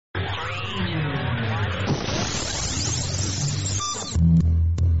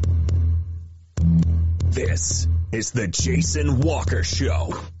This is the Jason Walker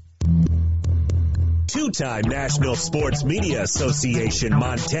Show. Two-time National Sports Media Association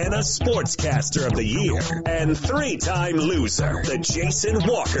Montana Sportscaster of the Year and three-time loser, the Jason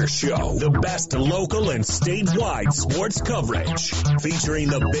Walker Show. The best local and statewide sports coverage featuring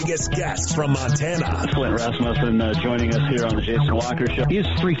the biggest guests from Montana. Flint Rasmussen joining us here on the Jason Walker Show. He's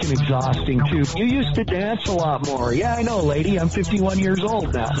freaking exhausting, too. You used to dance a lot more. Yeah, I know, lady. I'm 51 years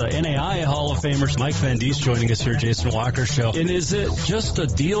old now. The NAI Hall of Famer Mike Van Diest joining us here, Jason Walker Show. And is it just a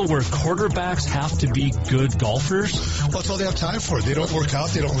deal where quarterbacks have to be good golfers? Well, that's all they have time for. They don't work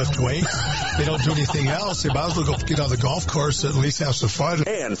out. They don't lift weights. They don't do anything else. They might as well go get on the golf course and at least have some fun.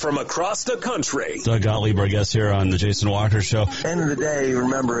 And from across the country, Doug Gottlieb, our guest here on the Jason Walker Show. End of the day,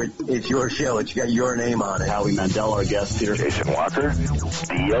 remember, it's your show. It's got your name on it. Howie Mandel, our guest here. Jason Walker,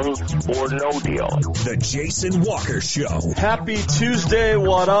 deal or no deal? the Jason Walker Show. Happy Tuesday.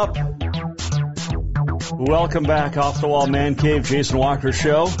 What up? Welcome back, Off the Wall Man Cave, Jason Walker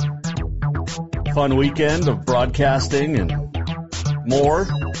Show. Fun weekend of broadcasting and more.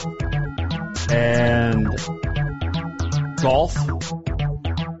 And golf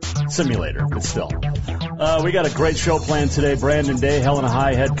simulator, but still. We got a great show planned today. Brandon Day, Helena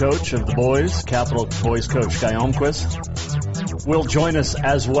High head coach of the boys, Capital boys coach Guy Olmquist, will join us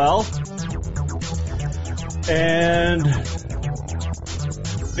as well. And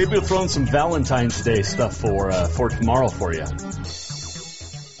maybe we'll throw in some Valentine's Day stuff for tomorrow for you.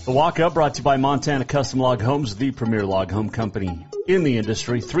 The Walk Up brought to you by Montana Custom Log Homes, the premier log home company in the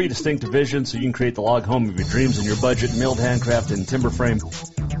industry. 3 distinct divisions so you can create the log home of your dreams in your budget. Milled, handcrafted, and timber frame.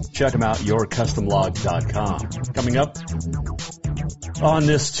 Check them out, yourcustomlog.com. Coming up on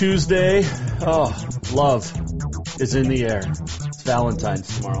this Tuesday, love is in the air. It's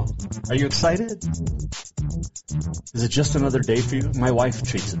Valentine's tomorrow. Are you excited? Is it just another day for you? My wife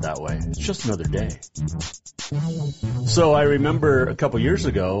treats it that way. It's just another day. So I remember a couple years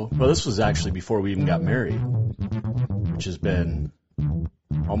ago, well, this was actually before we even got married, which has been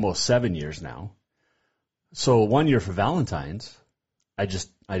almost 7 years now. So 1 year for Valentine's, I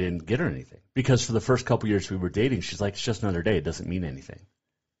didn't get her anything. Because for the first couple years we were dating, she's like, it's just another day. It doesn't mean anything.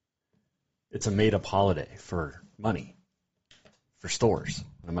 It's a made-up holiday for money, for stores.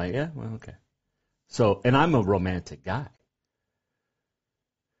 I'm like, yeah, well, okay. So, and I'm a romantic guy.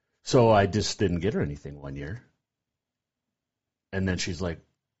 So I just didn't get her anything 1 year. And then she's like,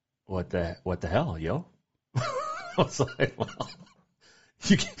 what the hell, yo? I was like, well,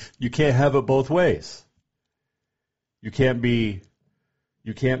 you can't have it both ways. You can't be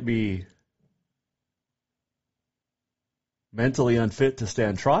mentally unfit to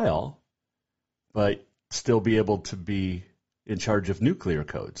stand trial, but still be able to be in charge of nuclear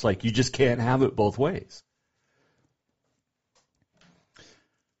codes. Like, you just can't have it both ways.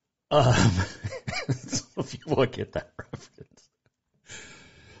 So if you won't get that reference.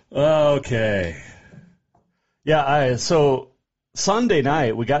 Okay. Yeah, so Sunday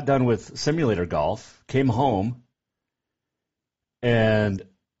night, we got done with simulator golf, came home, and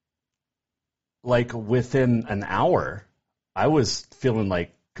like within an hour, I was feeling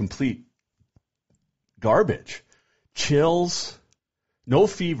like complete garbage. Chills, no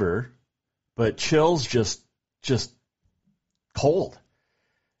fever, but chills, just cold.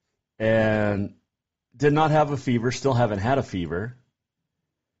 And did not have a fever, still haven't had a fever.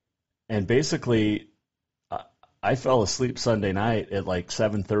 And basically, I fell asleep Sunday night at like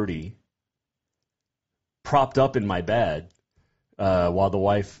 7:30, propped up in my bed while the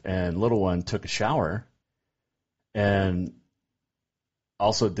wife and little one took a shower. And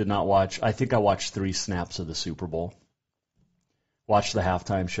also did not watch, I think I watched 3 snaps of the Super Bowl. Watched the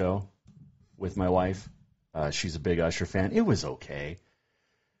halftime show with my wife. She's a big Usher fan. It was okay.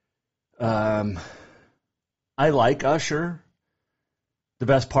 I like Usher. The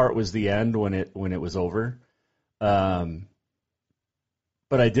best part was the end when it was over. But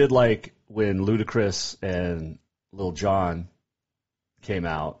I did like when Ludacris and Lil Jon came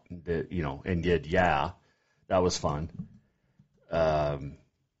out and did Yeah. That was fun.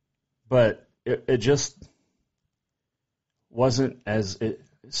 But it just wasn't as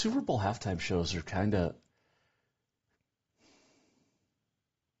Super Bowl halftime shows are kind of.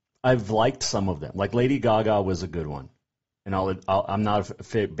 I've liked some of them. Like Lady Gaga was a good one, and I'm not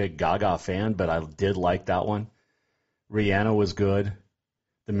a big Gaga fan, but I did like that one. Rihanna was good.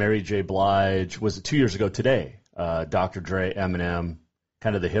 The Mary J. Blige was it 2 years ago today. Dr. Dre, Eminem,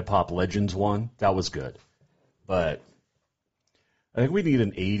 kind of the hip hop legends one. That was good, but I think we need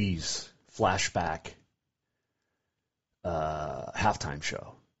an '80s flashback halftime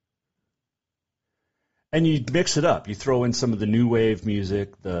show. And you mix it up. You throw in some of the new wave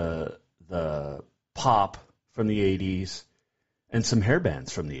music, the pop from the 80s and some hair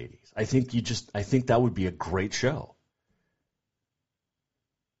bands from the 80s. I think that would be a great show.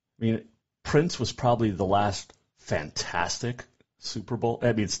 I mean, Prince was probably the last fantastic Super Bowl.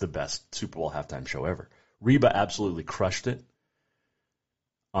 I mean, it's the best Super Bowl halftime show ever. Reba absolutely crushed it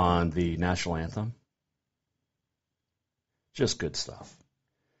on the national anthem. Just good stuff.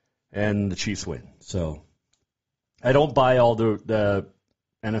 And the Chiefs win. So I don't buy all the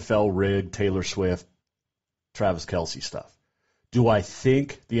NFL rigged Taylor Swift, Travis Kelce stuff. Do I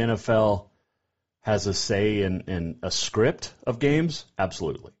think the NFL has a say in a script of games?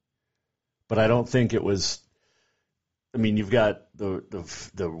 Absolutely. But I don't think it was. I mean, you've got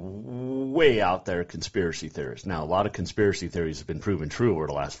the way out there conspiracy theories. Now, a lot of conspiracy theories have been proven true over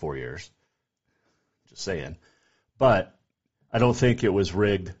the last 4 years. Just saying. But I don't think it was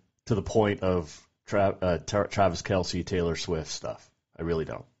rigged to the point of Travis Kelce, Taylor Swift stuff. I really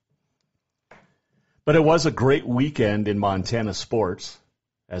don't. But it was a great weekend in Montana sports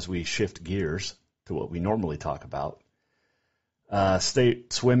as we shift gears to what we normally talk about.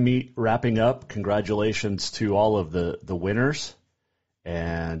 State swim meet wrapping up. Congratulations to all of the winners.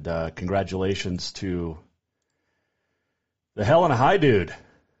 And congratulations to the hell in a high dude.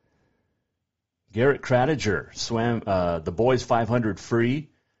 Garrett Kradiger swam the boys 500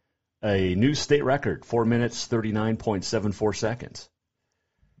 free, a new state record, 4 minutes, 39.74 seconds.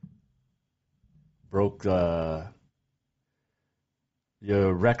 Broke the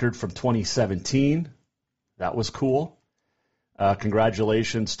record from 2017. That was cool.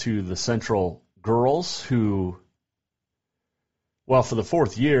 Congratulations to the Central girls who, well, for the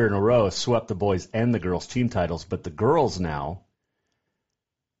fourth year in a row, swept the boys and the girls team titles. But the girls now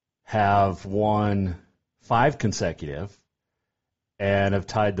have won 5 consecutive and have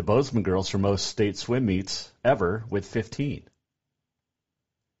tied the Bozeman girls for most state swim meets ever with 15.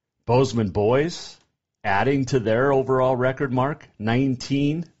 Bozeman boys adding to their overall record mark,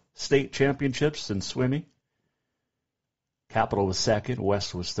 19 state championships in swimming. Capital was second,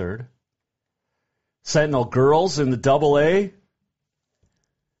 West was third. Sentinel girls in the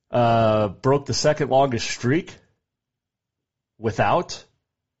AA broke the second longest streak without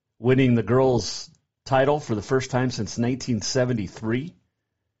winning the girls' title for the first time since 1973.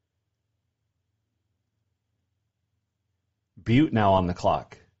 Butte now on the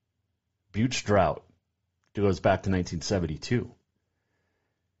clock. Butte's drought goes back to 1972.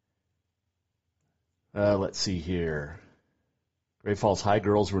 Let's see here. Great Falls High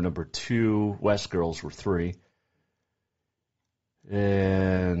girls were number 2. West girls were 3.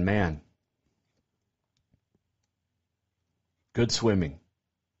 And, man, good swimming.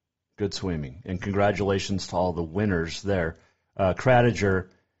 Good swimming. And congratulations to all the winners there. Kradiger,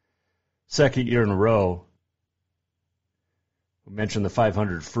 second year in a row. We mentioned the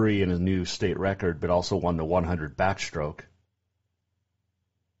 500 free and a new state record, but also won the 100 backstroke.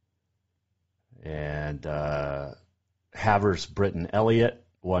 And Havers Britton Elliott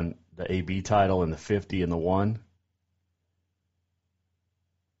won the AB title in the 50 and the 1.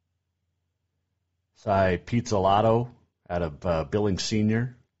 Cy Pizzolato out of Billings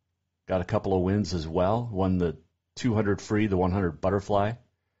Senior got a couple of wins as well. Won the 200 free, the 100 butterfly.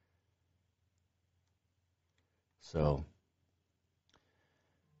 So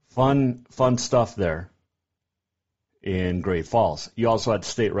fun stuff there in Great Falls. You also had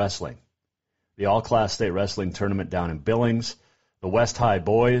state wrestling. The all-class state wrestling tournament down in Billings. The West High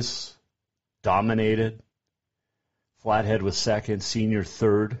boys dominated. Flathead was second, Senior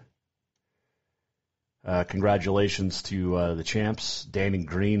third. Congratulations to the champs. Danny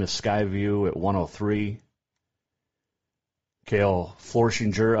Green of Skyview at 103. Cale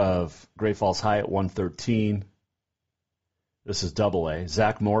Florshinger of Great Falls High at 113. This is AA.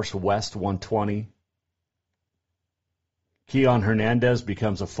 Zach Morse West 120. Keon Hernandez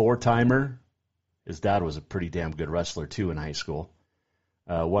becomes a 4-timer. His dad was a pretty damn good wrestler, too, in high school.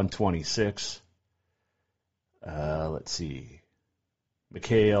 126. Let's see.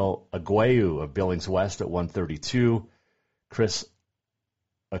 Mikhail Aguayu of Billings West at 132. Chris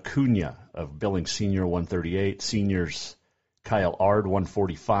Acuna of Billings Senior, 138. Seniors, Kyle Ard,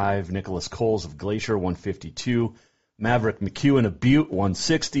 145. Nicholas Coles of Glacier, 152. Maverick McEwen of Butte,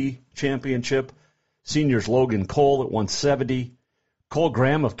 160. Championship. Seniors, Logan Cole at 170. Cole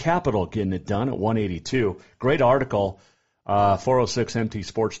Graham of Capital getting it done at 182. Great article,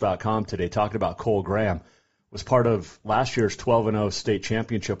 406mtsports.com today, talking about Cole Graham. Was part of last year's 12-0 state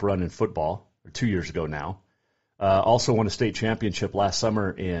championship run in football, or 2 years ago now. Also won a state championship last summer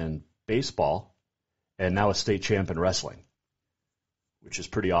in baseball, and now a state champ in wrestling, which is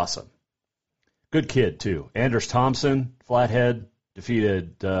pretty awesome. Good kid, too. Anders Thompson, Flathead,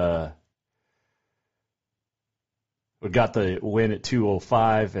 defeated We got the win at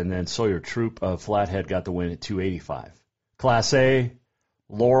 205, and then Sawyer Troop of Flathead got the win at 285. Class A,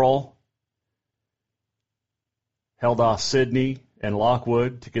 Laurel held off Sidney and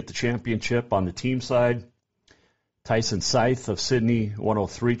Lockwood to get the championship on the team side. Tyson Scythe of Sidney,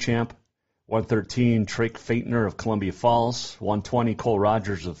 103 champ. 113, Trake Faintner of Columbia Falls. 120, Cole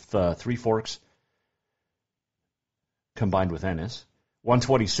Rogers of Three Forks, combined with Ennis.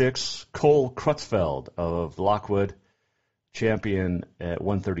 126, Cole Crutchfeld of Lockwood, champion at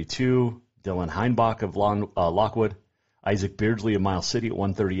 132. Dylan Heinbach of Lockwood. Isaac Beardsley of Miles City at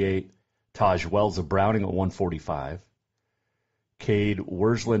 138. Taj Wells of Browning at 145. Cade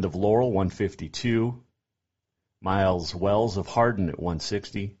Worsland of Laurel, 152. Miles Wells of Hardin at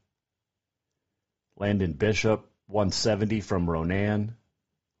 160. Landon Bishop, 170 from Ronan.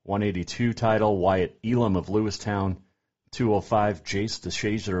 182 title, Wyatt Elam of Lewistown. 205, Jace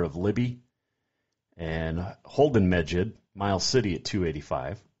DeShazer of Libby. And Holden Medjid, Miles City at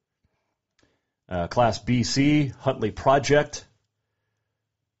 285. Class BC, Huntley Project,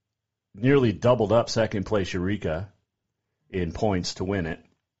 nearly doubled up second place Eureka in points to win it.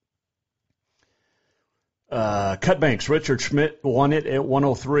 Cutbanks, Richard Schmidt won it at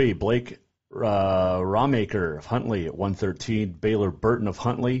 103. Blake Rawmaker of Huntley at 113. Baylor Burton of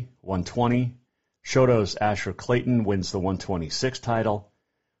Huntley, 120. Shoto's Asher Clayton wins the 126 title.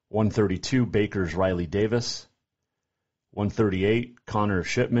 132, Baker's Riley Davis. 138, Connor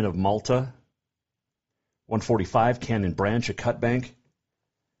Shipman of Malta. 145, Cannon Branch at Cutbank.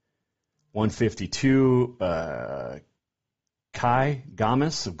 152, Kai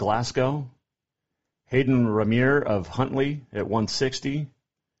Gamas of Glasgow. Hayden Ramir of Huntley at 160.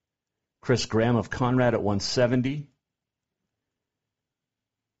 Chris Graham of Conrad at 170.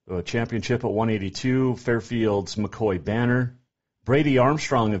 Championship at 182, Fairfield's McCoy Banner. Brady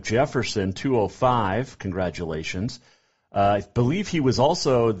Armstrong of Jefferson, 205. Congratulations. I believe he was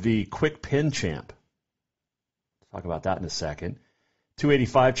also the quick pin champ. Talk about that in a second.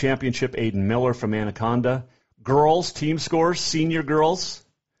 285 championship, Aiden Miller from Anaconda. Girls, team scores, senior girls,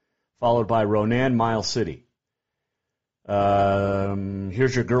 followed by Ronan, Miles City.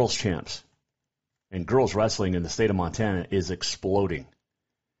 Here's your girls champs. And girls wrestling in the state of Montana is exploding.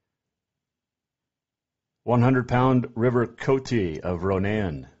 100-pound River Cote of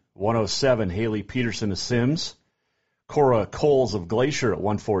Ronan. 107, Haley Peterson of Sims. Cora Coles of Glacier at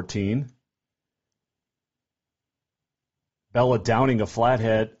 114. Bella Downing of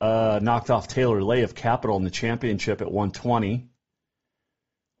Flathead knocked off Taylor Lay of Capital in the championship at 120.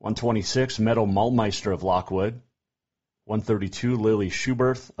 126, Meadow Mullmeister of Lockwood. 132, Lily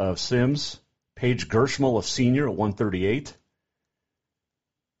Schuberth of Sims. Paige Gershmal of Senior at 138.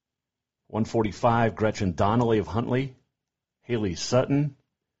 145, Gretchen Donnelly of Huntley. Haley Sutton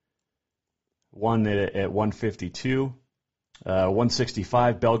won at 152.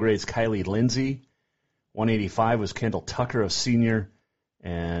 165, Belgrade's Kylie Lindsay. 185 was Kendall Tucker of Senior.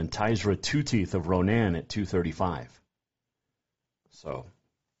 And Tysra Two-Teeth of Ronan at 235. So,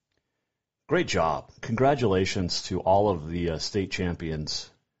 great job. Congratulations to all of the state champions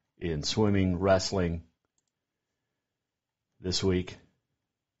in swimming, wrestling this week.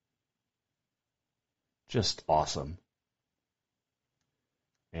 Just awesome.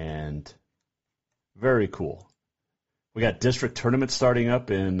 And very cool. We got district tournaments starting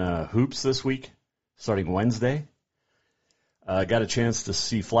up in hoops this week, starting Wednesday. Got a chance to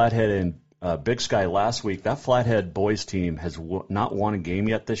see Flathead and Big Sky last week. That Flathead boys team has not won a game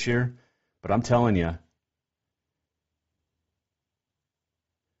yet this year, but I'm telling you,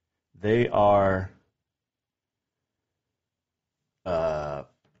 they are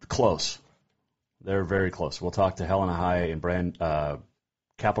close. They're very close. We'll talk to Helena High and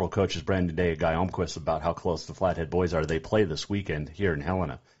Capital coaches Brandon Day and Guy Almquist about how close the Flathead boys are. They play this weekend here in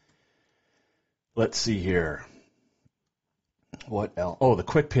Helena. Let's see here. What else? Oh, the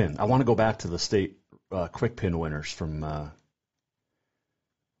quick pin. I want to go back to the state quick pin winners from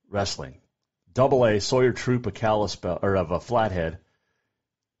wrestling. AA Sawyer Troop of Kalispell, or of Flathead,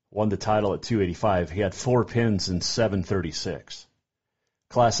 won the title at 285. He had 4 pins in 736.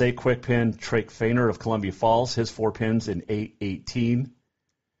 Class A quick pin, Trake Fainer of Columbia Falls, his 4 pins in 818.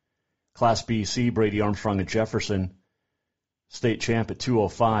 Class BC, Brady Armstrong of Jefferson, state champ at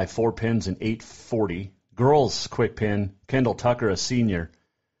 205, 4 pins in 840. Girls quick pin, Kendall Tucker, a senior,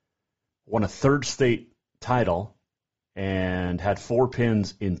 won a 3rd state title and had 4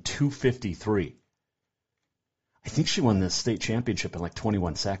 pins in 253. I think she won the state championship in like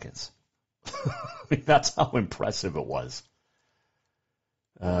 21 seconds. That's how impressive it was.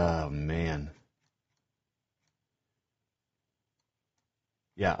 Oh, man.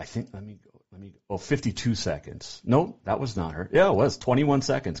 Yeah, I think, let me go. 52 seconds. No, that was not her. Yeah, it was 21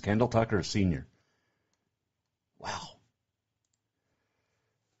 seconds. Kendall Tucker, senior. Wow.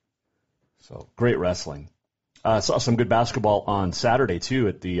 So, great wrestling. Saw some good basketball on Saturday, too,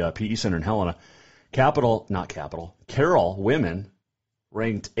 at the PE Center in Helena. Carroll women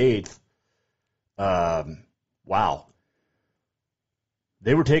ranked 8th. Wow.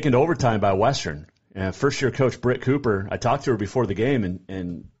 They were taken to overtime by Western. First-year coach Britt Cooper, I talked to her before the game,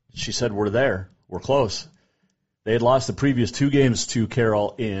 and she said, we're there. We're close. They had lost the previous 2 games to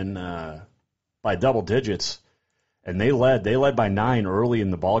Carroll by double digits, and they led by 9 early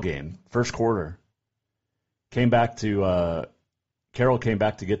in the ball game, first quarter. Carroll came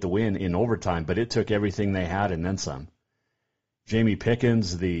back to get the win in overtime, but it took everything they had and then some. Jamie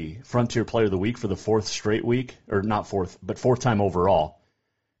Pickens, the Frontier Player of the Week for the 4th straight week, or not 4th, but 4th time overall.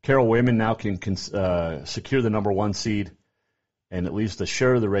 Carroll women now can secure the number 1 seed and at least a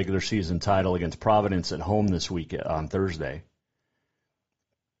share of the regular season title against Providence at home this week on Thursday.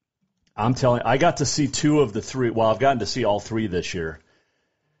 I'm telling you, I got to see 2 of the 3. Well, I've gotten to see all 3 this year.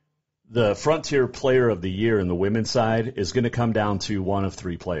 The Frontier Player of the Year in the women's side is going to come down to one of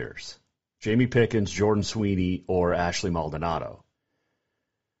 3 players. Jamie Pickens, Jordan Sweeney, or Ashley Maldonado.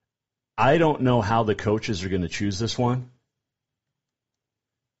 I don't know how the coaches are going to choose this one.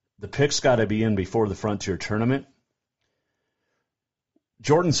 The pick's got to be in before the Frontier tournament.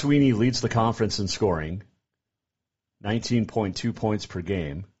 Jordan Sweeney leads the conference in scoring, 19.2 points per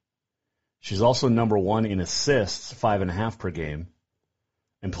game. She's also number 1 in assists, 5.5 per game,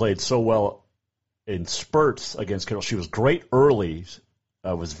 and played so well in spurts against Carroll. She was great early,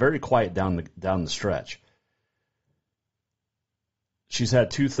 was very quiet down the stretch. She's had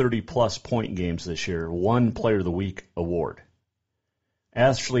 2 30-plus point games this year, 1 Player of the Week award.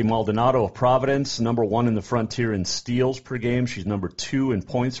 Ashley Maldonado of Providence, number 1 in the Frontier in steals per game. She's number 2 in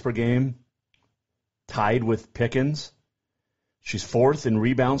points per game, tied with Pickens. She's 4th in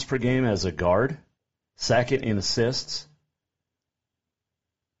rebounds per game as a guard, 2nd in assists.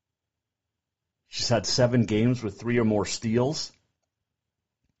 She's had 7 games with 3 or more steals.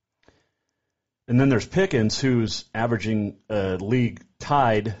 And then there's Pickens, who's averaging league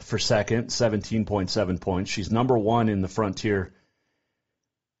tied for 2nd, 17.7 points. She's number 1 in the Frontier,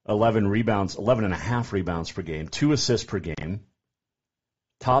 11.5 rebounds per game, 2 assists per game.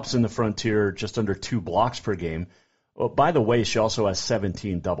 Tops in the Frontier, just under 2 blocks per game. Well, by the way, she also has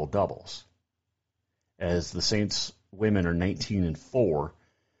 17 double-doubles, as the Saints women are 19-4.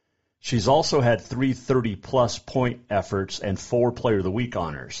 She's also had 3 30-plus point efforts and 4 Player of the Week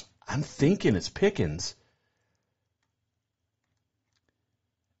honors. I'm thinking it's Pickens.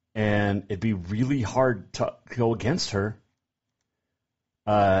 And it'd be really hard to go against her.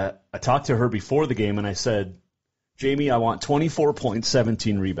 I talked to her before the game, and I said, Jamie, I want 24 points,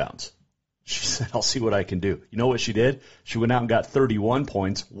 17 rebounds. She said, I'll see what I can do. You know what she did? She went out and got 31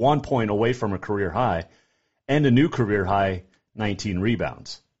 points, 1 point away from a career high, and a new career high, 19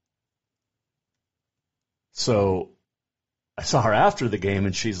 rebounds. So I saw her after the game,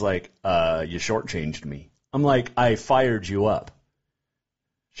 and she's like, you shortchanged me. I'm like, I fired you up.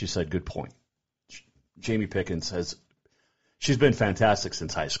 She said, good point. Jamie Pickens she's been fantastic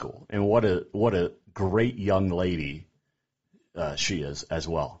since high school, and what a great young lady she is as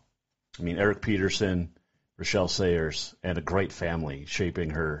well. I mean, Eric Peterson, Rochelle Sayers, and a great family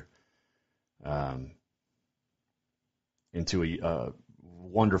shaping her into a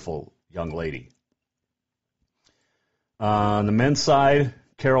wonderful young lady. On the men's side,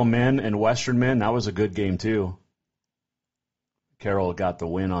 Carroll men and Western men, that was a good game too. Carroll got the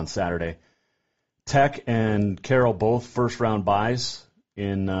win on Saturday. Tech and Carroll both first-round byes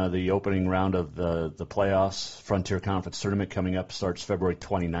in the opening round of the playoffs. Frontier Conference Tournament coming up starts February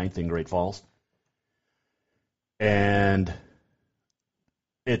 29th in Great Falls. And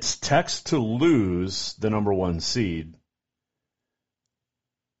it's Tech's to lose the number 1 seed.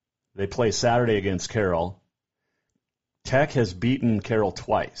 They play Saturday against Carroll. Tech has beaten Carroll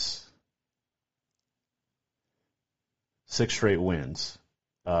twice. 6 straight wins.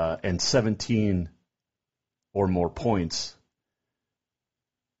 And 17 or more points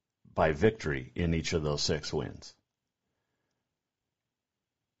by victory in each of those 6 wins.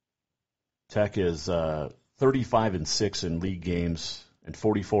 Tech is 35-6 in league games and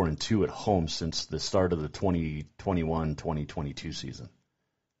 44-2 at home since the start of the 2021-2022 season.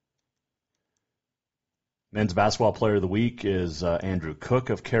 Men's Basketball Player of the Week is Andrew Cook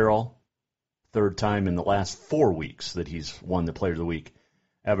of Carroll. 3rd time in the last 4 weeks that he's won the Player of the Week.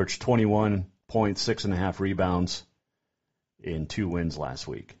 Averaged 21 points, 6.5 rebounds in 2 wins last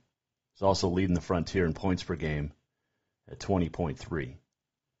week. He's also leading the Frontier in points per game at 20.3.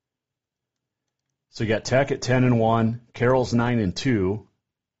 So you got Tech at 10-1. Carroll's 9-2.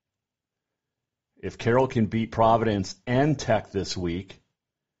 If Carroll can beat Providence and Tech this week,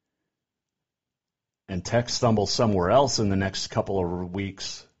 and Tech stumbles somewhere else in the next couple of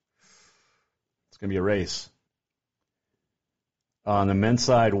weeks, it's going to be a race. On the men's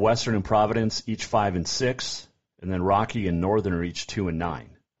side, Western and Providence each 5-6, and then Rocky and Northern are each 2-9.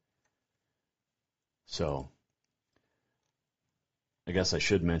 So I guess I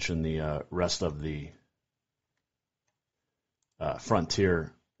should mention the rest of the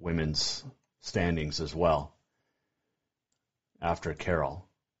Frontier women's standings as well after Carroll.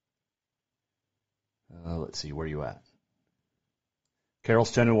 Let's see, where are you at?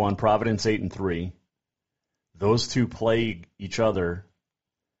 Carroll's 10-1, Providence 8-3. Those two play each other.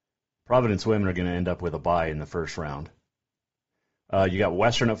 Providence women are going to end up with a bye in the first round. You got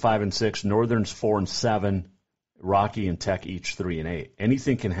Western at 5-6, Northern's 4-7, Rocky and Tech each 3-8.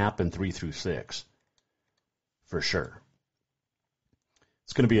 Anything can happen 3 through 6, for sure.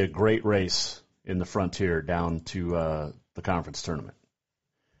 It's going to be a great race in the Frontier down to the conference tournament.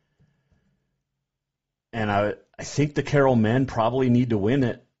 And I think the Carroll men probably need to win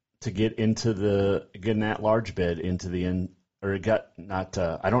it to get into get an at-large bid into the end. Or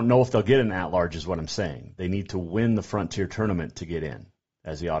I don't know if they'll get an at-large is what I'm saying. They need to win the Frontier tournament to get in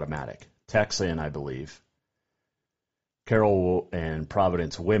as the automatic. Tech's in, I believe. Carroll and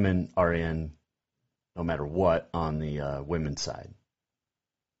Providence women are in no matter what on the women's side.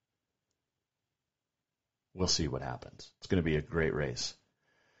 We'll see what happens. It's going to be a great race.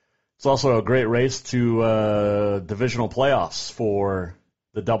 It's also a great race to divisional playoffs for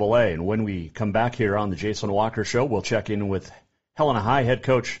the AA. And when we come back here on the Jason Walker Show, we'll check in with Helena High head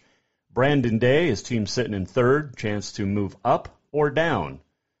coach Brandon Day. His team's sitting in third, chance to move up or down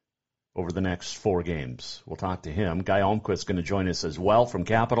over the next 4 games. We'll talk to him. Guy Almquist is going to join us as well from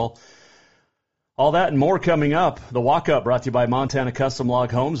Capital. All that and more coming up. The Walk-Up brought to you by Montana Custom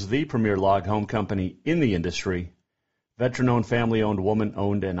Log Homes, the premier log home company in the industry. Veteran-owned, family-owned,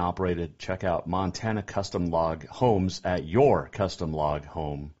 woman-owned, and operated. Check out Montana Custom Log Homes at your custom log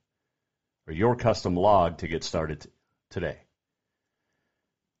home, or your custom log to get started today.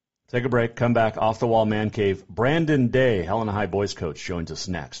 Take a break, come back, Off the Wall Man Cave. Brandon Day, Helena High boys coach, joins us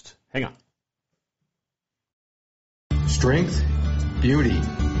next. Hang on. Strength, beauty,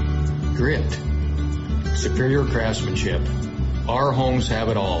 grit, superior craftsmanship. Our homes have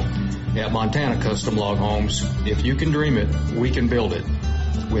it all. At Montana Custom Log Homes, if you can dream it, we can build it.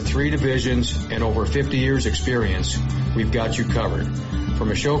 With 3 divisions and over 50 years experience, we've got you covered.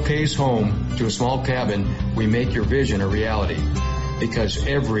 From a showcase home to a small cabin, we make your vision a reality. Because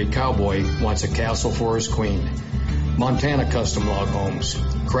every cowboy wants a castle for his queen. Montana Custom Log Homes,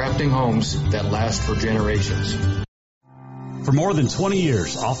 crafting homes that last for generations. For more than 20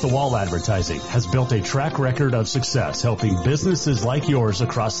 years, Off the Wall Advertising has built a track record of success helping businesses like yours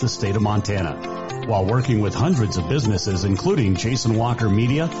across the state of Montana. While working with hundreds of businesses, including Jason Walker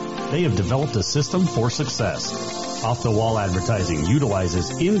Media, they have developed a system for success. Off the Wall Advertising utilizes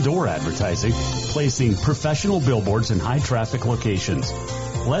indoor advertising, placing professional billboards in high-traffic locations.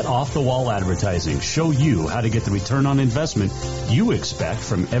 Let Off the Wall Advertising show you how to get the return on investment you expect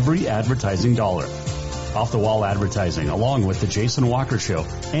from every advertising dollar. Off the Wall Advertising, along with the Jason Walker Show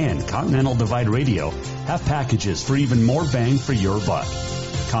and Continental Divide Radio, have packages for even more bang for your buck.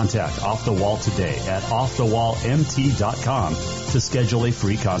 Contact Off the Wall today at offthewallmt.com to schedule a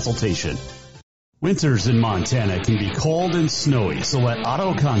free consultation. Winters in Montana can be cold and snowy, so let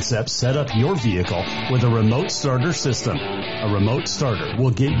Auto Concepts set up your vehicle with a remote starter system. A remote starter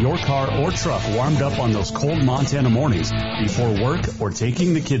will get your car or truck warmed up on those cold Montana mornings before work or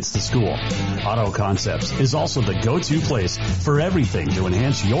taking the kids to school. Auto Concepts is also the go-to place for everything to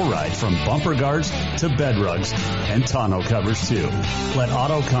enhance your ride, from bumper guards to bed rugs and tonneau covers too. Let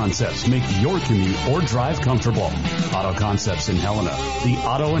Auto Concepts make your commute or drive comfortable. Auto Concepts in Helena, the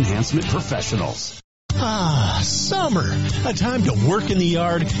auto enhancement professionals. Ah, summer. A time to work in the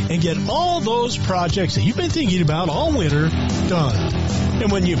yard and get all those projects that you've been thinking about all winter done.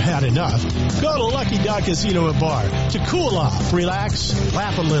 And when you've had enough, go to Lucky Duck Casino and Bar to cool off, relax,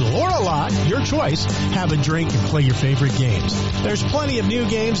 laugh a little or a lot, your choice. Have a drink and play your favorite games. There's plenty of new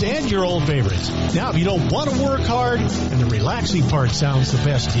games and your old favorites. Now, if you don't want to work hard and the relaxing part sounds the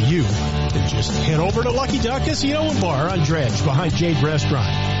best to you, then just head over to Lucky Duck Casino and Bar on Dredge behind Jade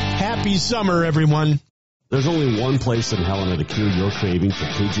Restaurant. Happy summer, everyone. There's only one place in Helena to cure your craving for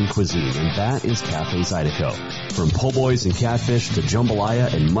Cajun cuisine, and that is Cafe Zydeco. From po' boys and catfish to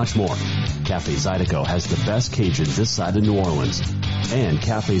jambalaya and much more, Cafe Zydeco has the best Cajun this side of New Orleans. And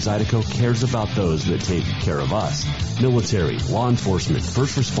Cafe Zydeco cares about those that take care of us. Military, law enforcement,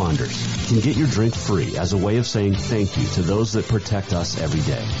 first responders can get your drink free as a way of saying thank you to those that protect us every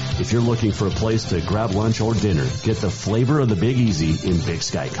day. If you're looking for a place to grab lunch or dinner, get the flavor of the Big Easy in Big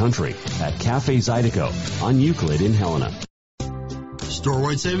Sky Country at Cafe Zydeco on Euclid in Helena.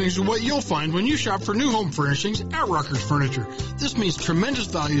 Store-wide savings are what you'll find when you shop for new home furnishings at Rucker's Furniture. This means tremendous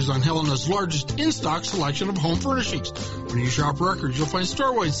values on Helena's largest in-stock selection of home furnishings. When you shop Rucker's, you'll find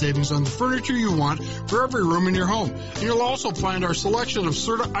store-wide savings on the furniture you want for every room in your home. And you'll also find our selection of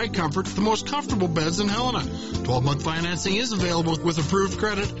Serta iComfort, the most comfortable beds in Helena. 12-month financing is available with approved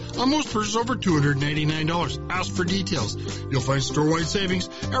credit on most purchases over $289. Ask for details. You'll find store-wide savings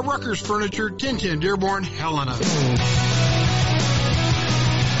at Rucker's Furniture, 1010 Dearborn, Helena.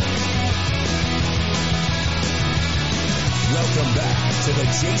 Welcome back to the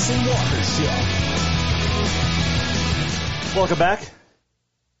Jason Walker Show. Welcome back.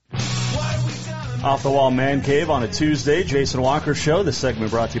 Off the Wall Man Cave on a Tuesday, Jason Walker Show. This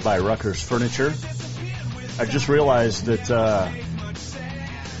segment brought to you by Rucker's Furniture. I just realized that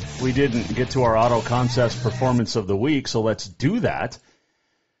we didn't get to our Auto Concepts Performance of the Week, so let's do that.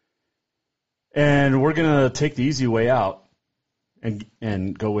 And we're going to take the easy way out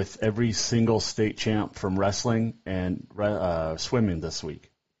and go with every single state champ from wrestling and swimming this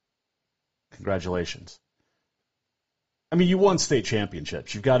week. Congratulations. I mean, you won state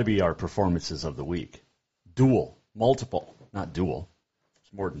championships. You've got to be our performances of the week. Multiple, not dual.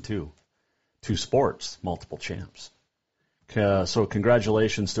 It's more than two. Two sports, multiple champs. So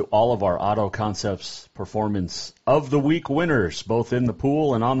congratulations to all of our Auto Concepts Performance of the Week winners, both in the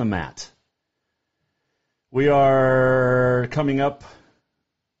pool and on the mat. We are coming up,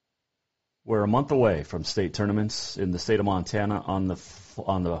 we're a month away from state tournaments in the state of Montana on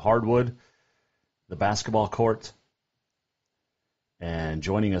the hardwood, the basketball court. And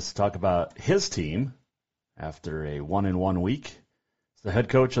joining us to talk about his team after a 1-1 week is the head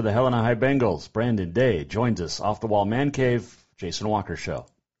coach of the Helena High Bengals, Brandon Day, joins us off the Wall Man Cave, Jason Walker Show.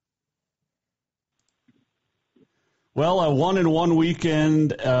 Well, a 1-1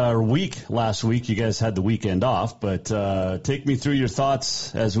 week last week. You guys had the weekend off, but take me through your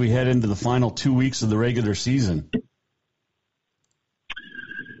thoughts as we head into the final 2 weeks of the regular season.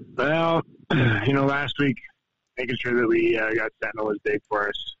 Well, last week, making sure that we got Sentinel was big for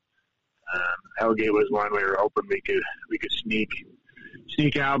us. Hellgate was one we were hoping we could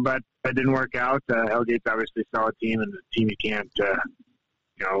sneak out, but that didn't work out. Hellgate's obviously a solid team, and the team you can't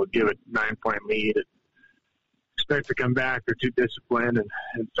give a 9-point lead and expect to come back. They're too disciplined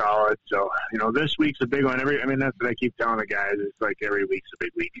and solid. So, this week's a big one. That's what I keep telling the guys. It's like every week's a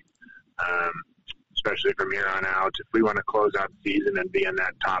big week, especially from here on out. If we want to close out the season and be in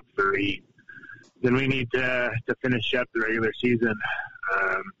that top 30, then we need to finish up the regular season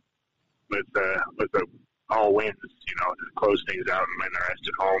with all wins, to close things out and win the rest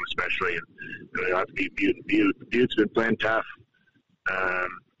at home, especially. And we'll have to beat Butte. Butte's been playing tough.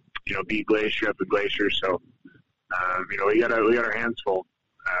 Beat Glacier up at Glacier, so. We got our hands full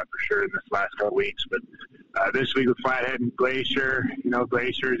for sure in this last couple weeks. But this week with Flathead and Glacier,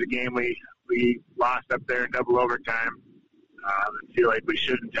 Glacier is a game we lost up there in double overtime. I feel like we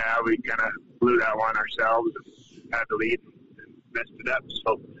shouldn't have. We kind of blew that one ourselves and had the lead and messed it up.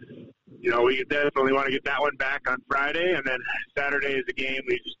 So, we definitely want to get that one back on Friday. And then Saturday is a game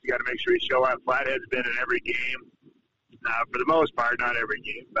we just got to make sure we show up. Flathead's been in every game for the most part, not every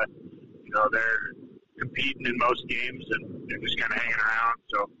game, but, they're competing in most games, and they're just kind of hanging around.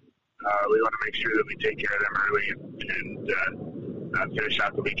 So we want to make sure that we take care of them early and finish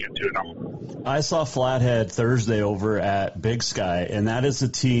out the weekend 2-0. I saw Flathead Thursday over at Big Sky, and that is a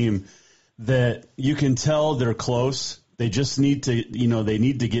team that you can tell they're close. They just need to, they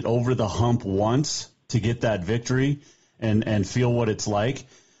need to get over the hump once to get that victory and feel what it's like.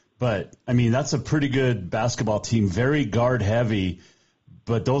 But, that's a pretty good basketball team, very guard heavy.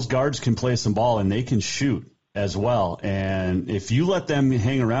 But those guards can play some ball, and they can shoot as well. And if you let them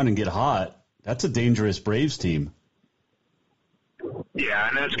hang around and get hot, that's a dangerous Braves team. Yeah,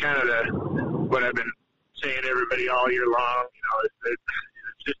 and that's kind of what I've been saying to everybody all year long.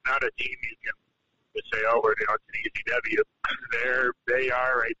 It's just not a team you can just say, it's an easy W. They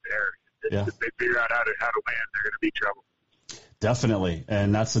are right there. If they figure out how to win, they're going to be trouble. Definitely,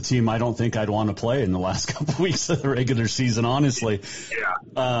 and that's the team I don't think I'd want to play in the last couple of weeks of the regular season, honestly. Yeah.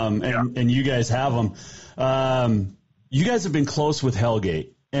 And you guys have them. You guys have been close with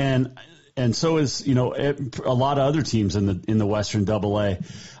Hellgate, and and so is, a lot of other teams in the Western AA.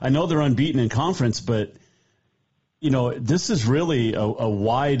 I know they're unbeaten in conference, but this is really a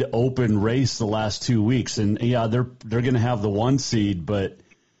wide open race the last 2 weeks, and yeah, they're going to have the 1 seed, but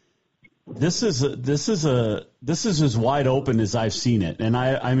this is as wide open as I've seen it. And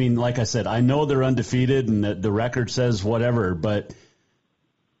I mean, like I said, I know they're undefeated and the record says whatever, but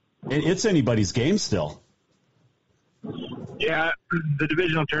it's anybody's game still. Yeah, the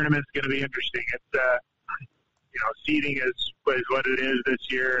divisional tournament's going to be interesting. It's seeding is what it is this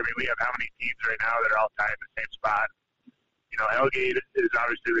year. I mean, we have how many teams right now that are all tied in the same spot? Hellgate is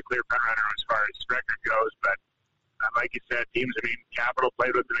obviously the clear front runner as far as record goes, but like you said, teams. I mean, Capital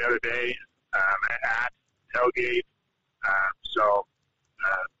played with them the other day at Hellgate.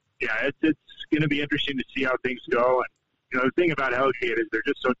 It's going to be interesting to see how things go. And the thing about Hellgate is they're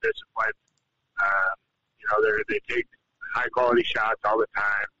just so disciplined. They take high quality shots all the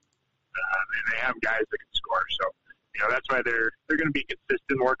time, and they have guys that can score. So that's why they're going to be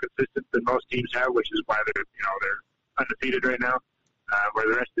consistent, more consistent than most teams have, which is why they're undefeated right now, where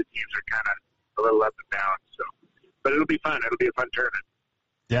the rest of the teams are kind of a little up and down. So, but it'll be fun. It'll be a fun tournament.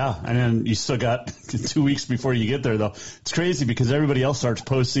 Yeah, and then you still got 2 weeks before you get there, though. It's crazy because everybody else starts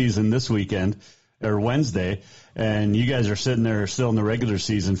postseason this weekend or Wednesday, and you guys are sitting there still in the regular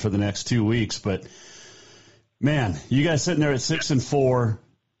season for the next 2 weeks. But man, you guys sitting there at 6-4.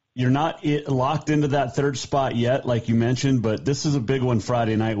 You're not locked into that third spot yet, like you mentioned, but this is a big one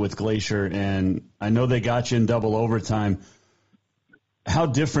Friday night with Glacier, and I know they got you in double overtime. How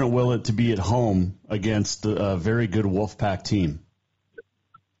different will it to be at home against a very good Wolfpack team?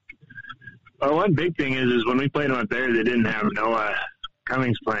 Well, one big thing is when we played them up there, they didn't have Noah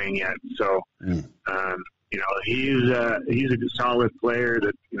Cummings playing yet. So, he's a solid player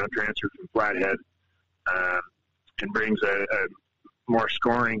that, transferred from Flathead and brings a more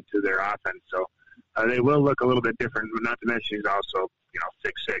scoring to their offense. So they will look a little bit different, but not to mention he's also,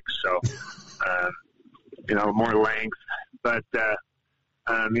 6'6", so, more length. But, they're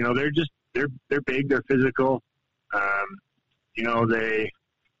big, they're physical. They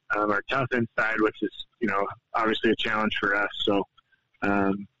are tough inside, which is, obviously a challenge for us. So,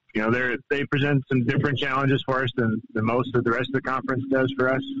 they present some different challenges for us than most of the rest of the conference does for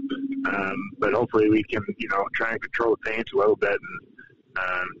us. But hopefully we can, try and control the paint a little bit and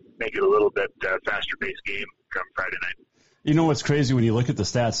make it a little bit faster-paced game come Friday night. You know what's crazy when you look at the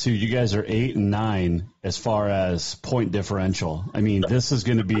stats, too? You guys are 8 and 9 as far as point differential. I mean, this is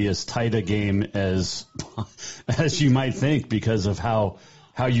going to be as tight a game as you might think because of how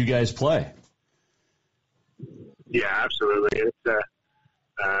you guys play. Yeah, absolutely. It's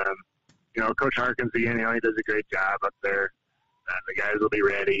Coach Harkins again. He does a great job up there. The guys will be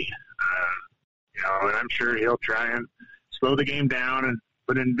ready. And I'm sure he'll try and slow the game down and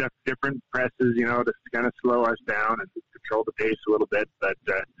put in different presses, to kind of slow us down and control the pace a little bit. But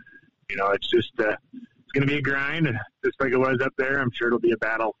it's just it's going to be a grind, and just like it was up there, I'm sure it'll be a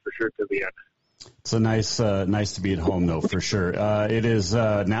battle for sure to the end. It's a nice to be at home, though, for sure. It is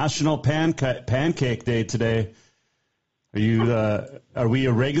National Pancake Day today. Are we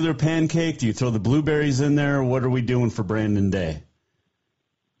a regular pancake? Do you throw the blueberries in there? What are we doing for Brandon Day?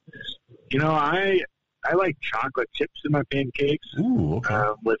 I like chocolate chips in my pancakes. Ooh,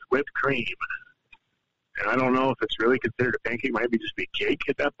 okay. With whipped cream. And I don't know if it's really considered a pancake. It might be just be cake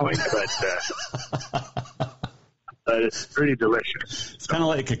at that point, but it's pretty delicious. It's kind of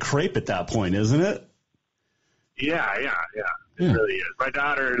like a crepe at that point, isn't it? Yeah. It really is. My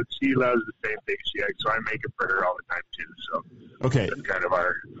daughter, she loves the same thing she likes, so I make it for her all the time, too. So okay. That's kind of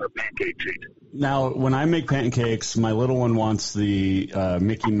our pancake treat. Now, when I make pancakes, my little one wants the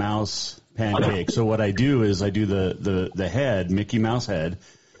Mickey Mouse pancake. So what I do is I do the head, Mickey Mouse head,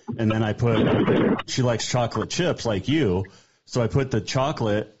 and then she likes chocolate chips like you, so I put the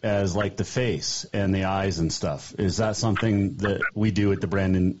chocolate as like the face and the eyes and stuff. Is that something that we do at the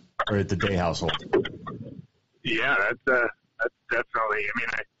Brandon or at the Day household? Yeah, that's definitely. I mean,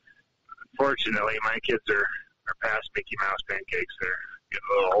 unfortunately, my kids are past Mickey Mouse pancakes. They're getting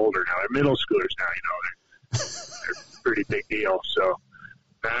a little older now. They're middle schoolers now. They're a pretty big deal. So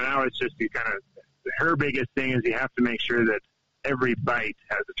now it's just her biggest thing is you have to make sure that every bite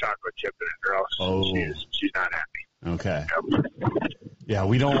has a chocolate chip in it, or else she's not happy. Okay. Yep. Yeah,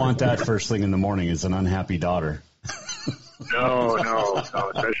 we don't want that first thing in the morning as an unhappy daughter. No,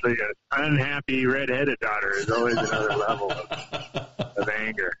 especially an unhappy redheaded daughter is always another level of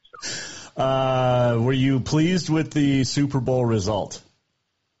anger. So. Were you pleased with the Super Bowl result?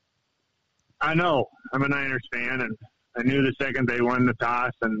 I know. I'm a Niners fan, and I knew the second they won the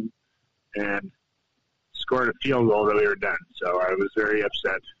toss and scored a field goal that we were done. So I was very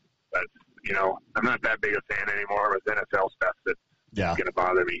upset. But you know, I'm not that big a fan anymore with NFL stuff that's going to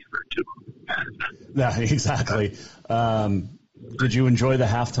bother me for too long. Yeah, exactly. Did you enjoy the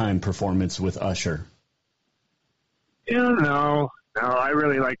halftime performance with Usher? Yeah, no, I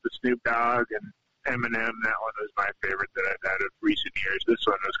really like the Snoop Dogg and Eminem. That one was my favorite that I've had in recent years. This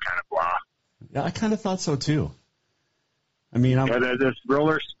one was kind of blah. Yeah, I kind of thought so too. I mean, this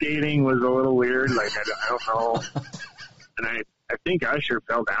roller skating was a little weird. Like, I don't know. And I think Usher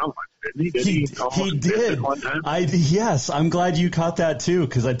fell down once, didn't he? He did. One time? Yes, I'm glad you caught that too,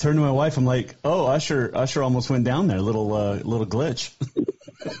 because I turned to my wife. I'm like, oh, Usher almost went down there. Little glitch.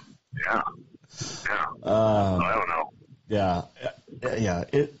 Yeah. I don't know. Yeah.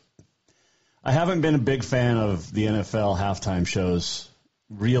 I haven't been a big fan of the NFL halftime shows.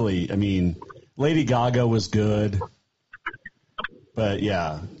 Really, I mean, Lady Gaga was good, but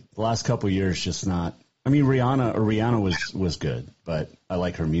yeah, the last couple of years just not. I mean, Rihanna was good, but I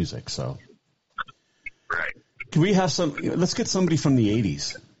like her music, so. Right. Can we have let's get somebody from the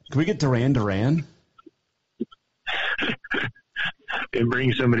 80s. Can we get Duran Duran? And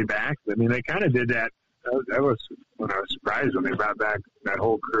bring somebody back? I mean, they kind of did that. That was when I was surprised when they brought back that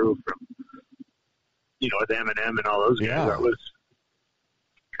whole crew from, you know, with Eminem and all those guys. Yeah. That was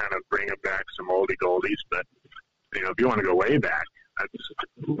kind of bringing back some oldie goldies, but, you know, if you want to go way back,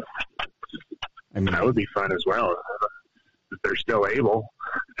 that would be fun as well, if they're still able.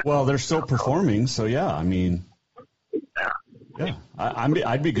 Well, they're still performing, so yeah, I mean, yeah,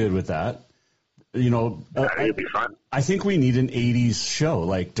 I'd be good with that. You know, it'd be fun. I think we need an 80s show,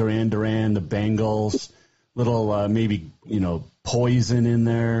 like Duran Duran, the Bangles, little maybe, you know, Poison in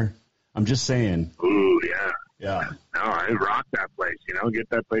there. I'm just saying. Ooh, yeah. Yeah. No, I rock that place, you know, get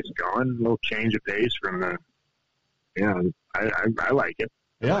that place going, a little change of pace from the, I like it.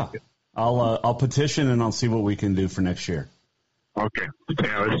 Yeah. I'll petition and I'll see what we can do for next year. Okay.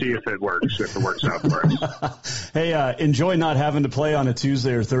 Yeah, let's see if it works out for us. Hey, enjoy not having to play on a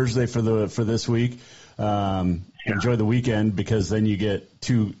Tuesday or Thursday for this week. Enjoy the weekend, because then you get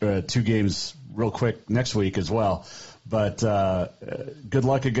two games real quick next week as well. But good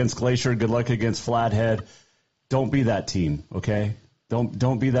luck against Glacier. Good luck against Flathead. Don't be that team, okay?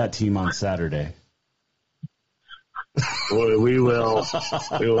 Don't be that team on Saturday. We will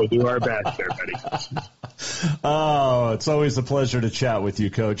do our best there, buddy. Oh, it's always a pleasure to chat with you,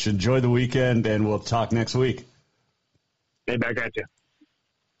 Coach. Enjoy the weekend, and we'll talk next week. Hey, back at you.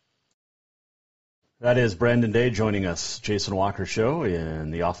 That is Brandon Day joining us, Jason Walker Show,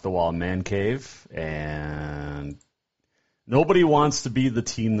 in the Off the Wall Man Cave. And nobody wants to be the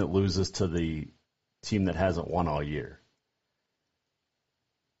team that loses to the team that hasn't won all year.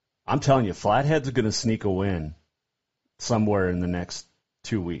 I'm telling you, Flathead's going to sneak a win somewhere in the next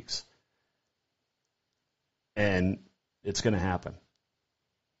 2 weeks. And it's going to happen.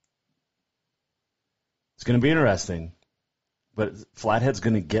 It's going to be interesting, but Flathead's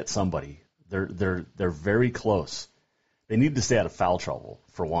going to get somebody. They're very close. They need to stay out of foul trouble,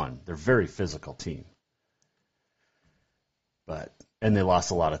 for one. They're a very physical team. And they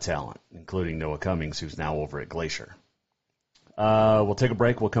lost a lot of talent, including Noah Cummings, who's now over at Glacier. We'll take a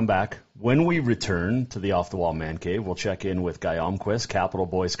break. We'll come back. When we return to the Off the Wall Man Cave, we'll check in with Guy Almquist, Capital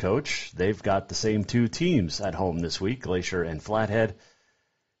Boys coach. They've got the same two teams at home this week, Glacier and Flathead.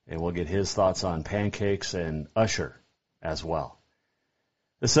 And we'll get his thoughts on Pancakes and Usher as well.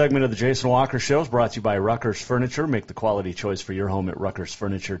 This segment of the Jason Walker Show is brought to you by Ruckers Furniture. Make the quality choice for your home at Ruckers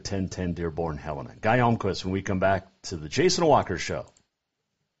Furniture, 1010 Dearborn, Helena. Guy Almquist when we come back to the Jason Walker Show.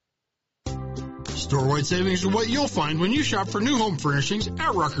 Store-wide savings are what you'll find when you shop for new home furnishings at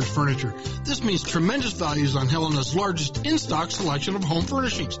Ruckers Furniture. This means tremendous values on Helena's largest in-stock selection of home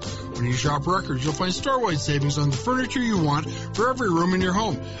furnishings. When you shop Ruckers, you'll find store-wide savings on the furniture you want for every room in your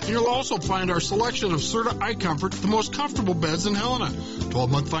home. And you'll also find our selection of Serta iComfort, the most comfortable beds in Helena.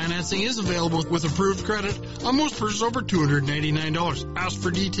 12-month financing is available with approved credit on most purchases over $299. Ask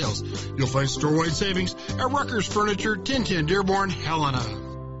for details. You'll find store-wide savings at Ruckers Furniture, 1010 Dearborn, Helena.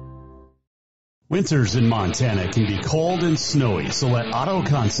 Winters in Montana can be cold and snowy, so let Auto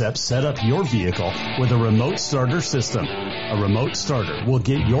Concepts set up your vehicle with a remote starter system. A remote starter will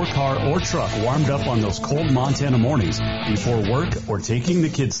get your car or truck warmed up on those cold Montana mornings before work or taking the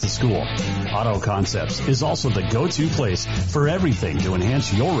kids to school. Auto Concepts is also the go-to place for everything to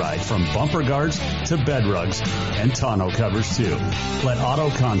enhance your ride, from bumper guards to bed rugs and tonneau covers too. Let Auto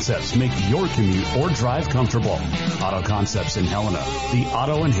Concepts make your commute or drive comfortable. Auto Concepts in Helena, the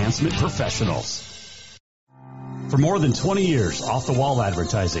auto enhancement professionals. For more than 20 years, Off the Wall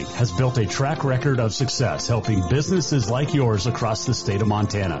Advertising has built a track record of success helping businesses like yours across the state of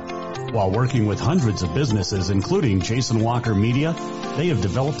Montana. While working with hundreds of businesses, including Jason Walker Media, they have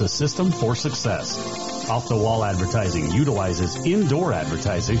developed a system for success. Off the Wall Advertising utilizes indoor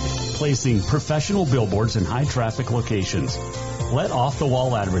advertising, placing professional billboards in high traffic locations. Let Off the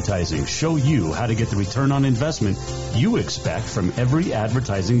Wall Advertising show you how to get the return on investment you expect from every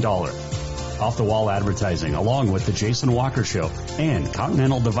advertising dollar. Off the Wall Advertising, along with the Jason Walker Show and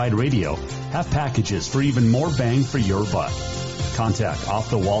Continental Divide Radio, have packages for even more bang for your buck. Contact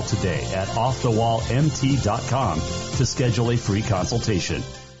Off the Wall today at offthewallmt.com to schedule a free consultation.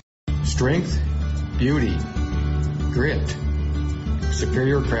 Strength, beauty, grit,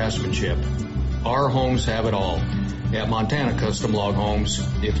 superior craftsmanship. Our homes have it all. At Montana Custom Log Homes,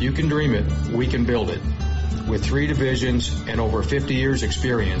 if you can dream it, we can build it. With 3 divisions and over 50 years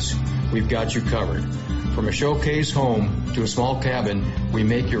experience, we've got you covered. From a showcase home to a small cabin, we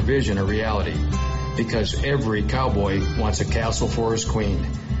make your vision a reality. Because every cowboy wants a castle for his queen.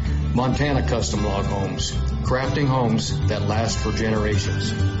 Montana Custom Log Homes, crafting homes that last for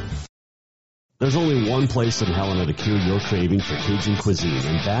generations. There's only one place in Helena to cure your craving for Cajun cuisine,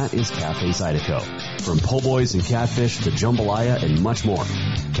 and that is Cafe Zydeco. From po' boys and catfish to jambalaya and much more,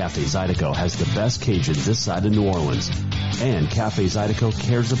 Cafe Zydeco has the best Cajun this side of New Orleans. And Cafe Zydeco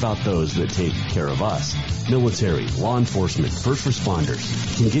cares about those that take care of us. Military, law enforcement, first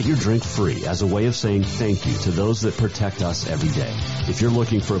responders can get your drink free as a way of saying thank you to those that protect us every day. If you're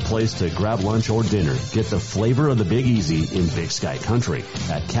looking for a place to grab lunch or dinner, get the flavor of the Big Easy in Big Sky Country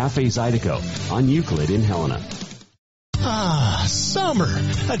at Cafe Zydeco on Euclid in Helena. Ah, summer.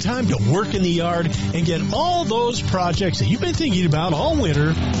 A time to work in the yard and get all those projects that you've been thinking about all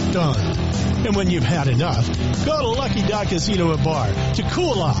winter done. And when you've had enough, go to Lucky Duck Casino and Bar to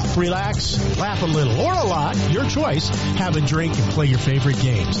cool off, relax, laugh a little or a lot, your choice, have a drink and play your favorite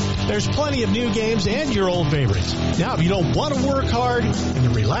games. There's plenty of new games and your old favorites. Now, if you don't want to work hard and the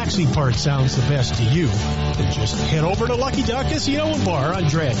relaxing part sounds the best to you, then just head over to Lucky Duck Casino and Bar on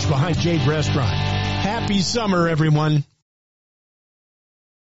Dredge behind Jade Restaurant. Happy summer, everyone.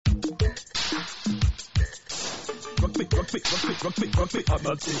 Welcome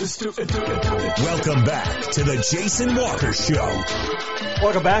back to the Jason Walker Show.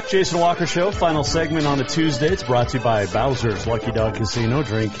 Welcome back, Jason Walker Show. Final segment on a Tuesday. It's brought to you by Bowser's Lucky Dog Casino.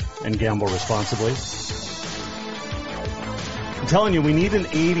 Drink and gamble responsibly. I'm telling you, we need an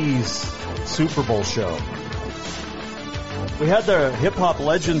 80s Super Bowl show. We had the hip-hop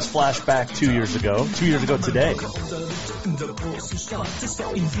legends flashback 2 years ago. 2 years ago today. I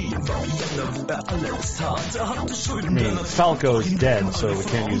mean, Falco's dead, so we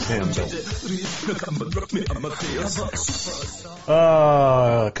can't use him.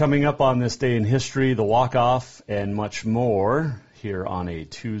 But. Coming up on this day in history, the walk-off and much more here on a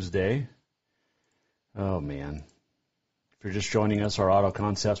Tuesday. Oh, man. If you're just joining us, our Auto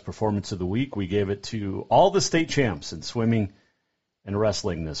Concepts Performance of the Week, we gave it to all the state champs in swimming and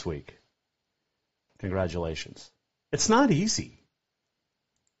wrestling this week. Congratulations. It's not easy.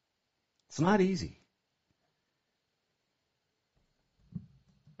 It's not easy.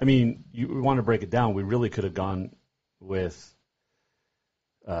 I mean, you want to break it down, we really could have gone with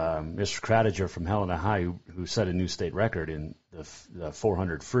Mr. Kratiger from Helena High, who set a new state record in the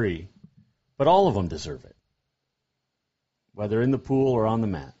 400 free, but all of them deserve it, whether in the pool or on the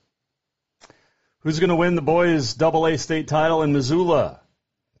mat. Who's going to win the boys' AA state title in Missoula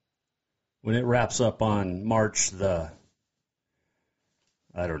when it wraps up on March the,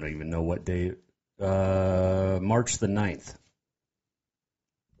 I don't even know what day, March the 9th?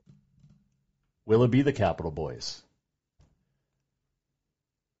 Will it be the Capital Boys?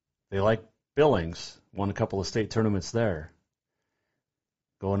 They like Billings, won a couple of state tournaments there.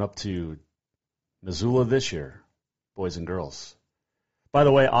 Going up to Missoula this year, boys and girls. By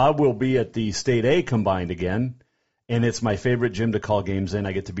the way, I will be at the State A combined again, and it's my favorite gym to call games in.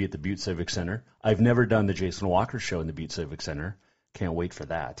 I get to be at the Butte Civic Center. I've never done the Jason Walker Show in the Butte Civic Center. Can't wait for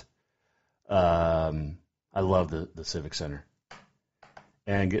that. I love the Civic Center.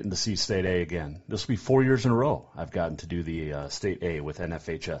 And getting to see State A again. This will be 4 years in a row I've gotten to do the State A with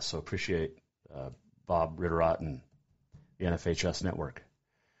NFHS, so appreciate Bob Ritterott and the NFHS Network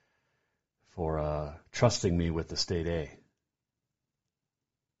for trusting me with the State A.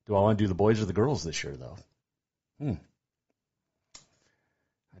 Do I want to do the boys or the girls this year, though? I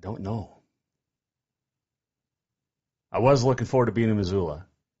don't know. I was looking forward to being in Missoula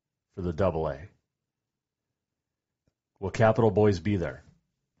for the AA. Will Capital Boys be there?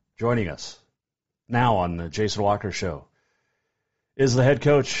 Joining us now on the Jason Walker Show is the head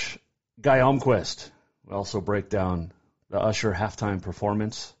coach, Guy Almquist. We also break down the Usher halftime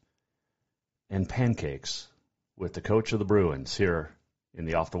performance and pancakes with the coach of the Bruins here in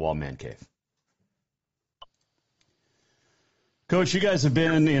the Off the Wall Man Cave. Coach, you guys have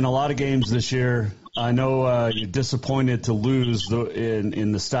been in a lot of games this year. I know you're disappointed to lose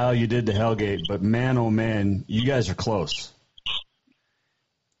in the style you did to Hellgate, but man, oh man, you guys are close.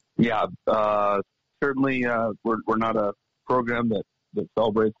 Yeah, certainly we're not a program that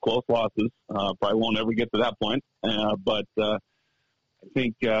celebrates close losses. Probably won't ever get to that point, but I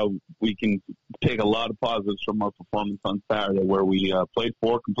think we can take a lot of positives from our performance on Saturday, where we played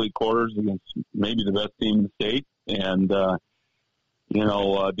 4 complete quarters against maybe the best team in the state, and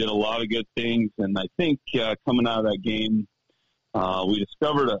did a lot of good things. And I think coming out of that game, we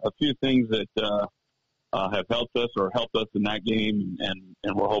discovered a few things that have helped us in that game,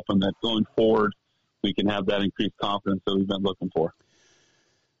 and we're hoping that going forward we can have that increased confidence that we've been looking for.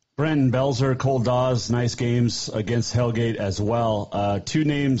 Brenton Belzer, Cole Dawes, nice games against Hellgate as well. 2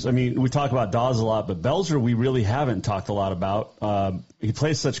 names, I mean, we talk about Dawes a lot, but Belzer we really haven't talked a lot about. He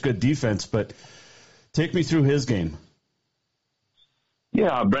plays such good defense, but take me through his game.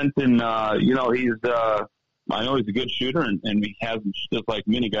 Yeah, Brenton, he's I know he's a good shooter, and he hasn't, just like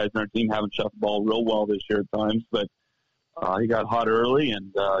many guys on our team, haven't shot the ball real well this year at times, but he got hot early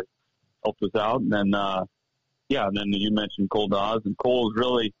and helped us out. And then, and then you mentioned Cole Dawes, and Cole is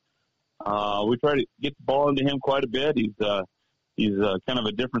really, we try to get the ball into him quite a bit. He's kind of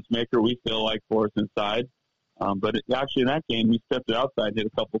a difference maker, we feel like, for us inside. But actually in that game, he stepped it outside, hit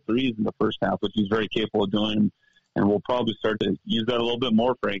a couple threes in the first half, which he's very capable of doing, and we'll probably start to use that a little bit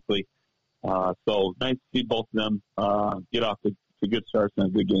more, frankly. So nice to see both of them get off to good starts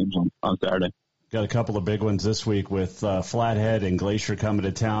and good games on Saturday. Got a couple of big ones this week with Flathead and Glacier coming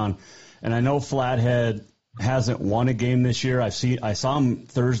to town. And I know Flathead hasn't won a game this year. I saw him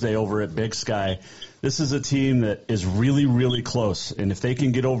Thursday over at Big Sky. This is a team that is really, really close. And if they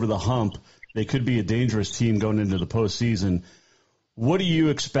can get over the hump, they could be a dangerous team going into the postseason. What do you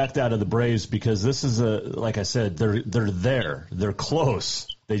expect out of the Braves? Because this is like I said, they're there. They're close.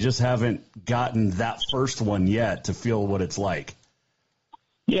 They just haven't gotten that first one yet to feel what it's like.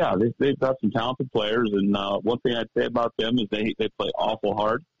 Yeah, they've got some talented players, and one thing I'd say about them is they play awful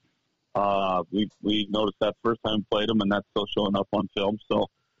hard. We noticed that first time we played them, and that's still showing up on film. So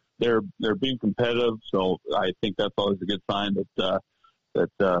they're being competitive. So I think that's always a good sign that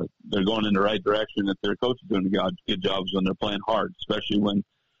they're going in the right direction. That their coach is doing good jobs when they're playing hard, especially when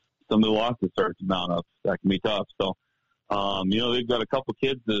some of the losses start to mount up. That can be tough. So they've got a couple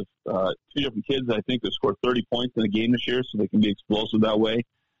kids, 2 different kids I think that scored 30 points in a game this year, so they can be explosive that way.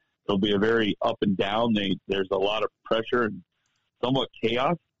 It'll be a very up and down. There's a lot of pressure and somewhat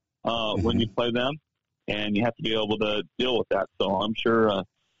chaos when you play them, and you have to be able to deal with that. So I'm sure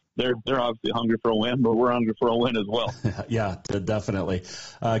they're obviously hungry for a win, but we're hungry for a win as well. Yeah, definitely.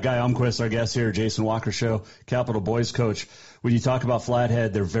 Guy Almquist, our guest here, Jason Walker Show, Capital Boys coach. When you talk about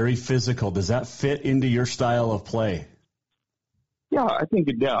Flathead, they're very physical. Does that fit into your style of play? Yeah, I think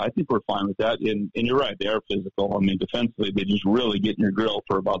we're fine with that. And you're right, they are physical. I mean, defensively, they just really get in your grill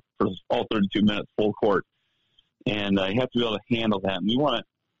for all 32 minutes full court. And you have to be able to handle that. And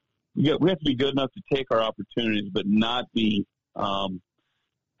we have to be good enough to take our opportunities, but not be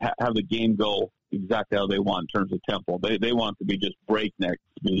have the game go exactly how they want in terms of tempo. They want to be just breakneck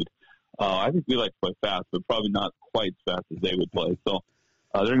speed. I think we like to play fast, but probably not quite as fast as they would play. So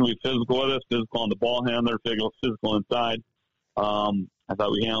they're going to be physical with us, physical on the ball handler, physical inside. I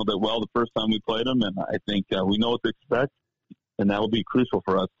thought we handled it well the first time we played them, and I think we know what to expect, and that will be crucial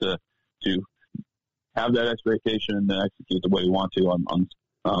for us to have that expectation and then execute the way we want to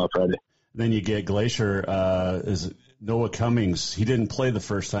on Friday. Then you get Glacier, is Noah Cummings. He didn't play the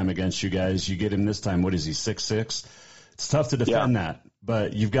first time against you guys. You get him this time. What is he, 6'6"? It's tough to defend that,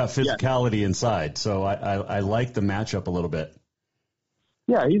 but you've got physicality inside, so I like the matchup a little bit.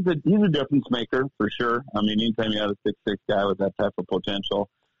 Yeah, he's a difference maker for sure. I mean, anytime you have a 6'6" guy with that type of potential,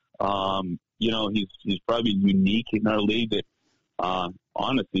 he's probably unique in our league. That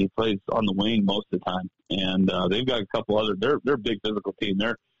honestly, he plays on the wing most of the time, and they've got a couple other. They're a big physical team.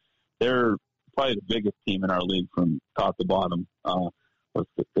 They're probably the biggest team in our league from top to bottom.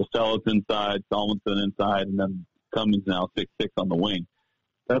 Costello's inside, Solomon inside, and then Cummings now 6'6" on the wing.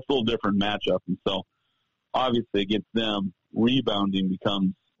 That's a little different matchup, and so obviously against them, rebounding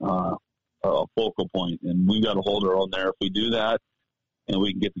becomes a focal point, and we've got to hold our own there. If we do that, and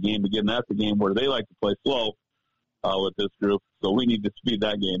we can get the game again, that's a game where they like to play slow with this group, so we need to speed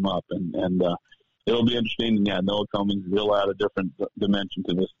that game up, and it'll be interesting. Yeah, Noah Cummings, he'll add a different dimension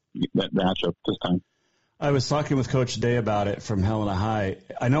to this matchup this time. I was talking with Coach Day about it from Helena High.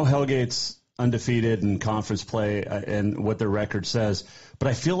 I know Hellgate's undefeated in conference play and what their record says. But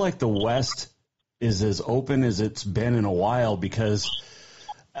I feel like the West is as open as it's been in a while because,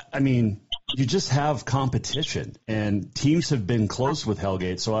 I mean, you just have competition, and teams have been close with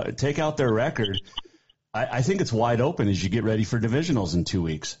Hellgate. So take out their record. I think it's wide open as you get ready for divisionals in 2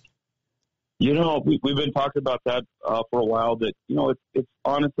 weeks. You know, we've been talking about that for a while. That, you know, it's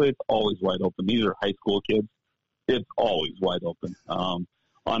honestly, it's always wide open. These are high school kids. It's always wide open.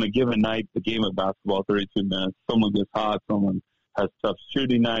 On a given night, the game of basketball, 32 minutes. Someone gets hot. Someone has tough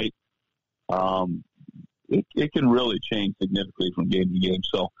shooting night. It can really change significantly from game to game.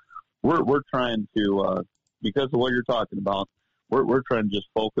 So we're trying to, because of what you're talking about, we're trying to just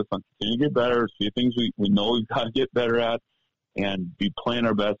focus on continuing to get better, see things we know we've got to get better at, and be playing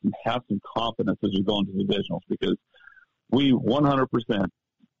our best and have some confidence as we go into the divisionals, because we 100%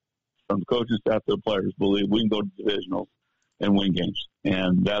 from the coaching staff to the players believe we can go to divisionals and win games.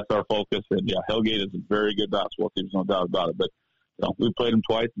 And that's our focus. And, yeah, Hellgate is a very good basketball team, there's no doubt about it. But, you know, we played them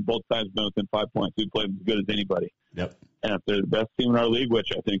twice, and both times been within 5 points. We played them as good as anybody. Yep. And if they're the best team in our league,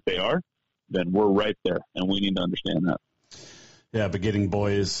 which I think they are, then we're right there, and we need to understand that. Yeah, but getting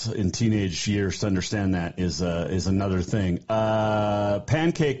boys in teenage years to understand that is another thing.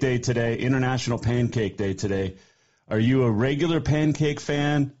 Pancake Day today, International Pancake Day today. Are you a regular pancake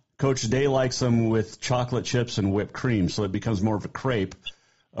fan? Coach Day likes them with chocolate chips and whipped cream, so it becomes more of a crepe.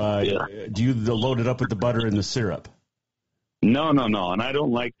 Yeah. Do you load it up with the butter and the syrup? No. And I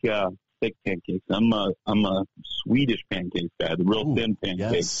don't like thick pancakes. I'm a Swedish pancake guy, the real thin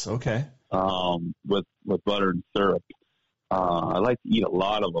pancakes. Yes, okay. With butter and syrup. I like to eat a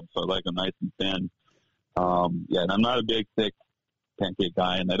lot of them, so I like them nice and thin. And I'm not a big, thick pancake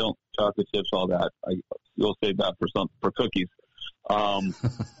guy, and I don't chocolate chips, all that. You'll save that for cookies.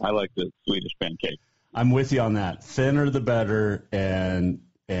 I like the Swedish pancake. I'm with you on that. Thinner the better,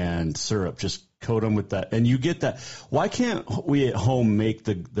 and syrup. Just coat them with that. And you get that. Why can't we at home make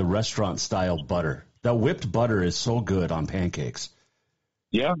the restaurant-style butter? That whipped butter is so good on pancakes.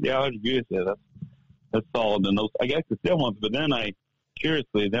 Yeah, I would agree with you. That's solid. And those, I guess the thin ones, but then I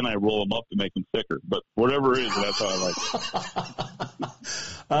roll them up to make them thicker. But whatever it is, that's how I like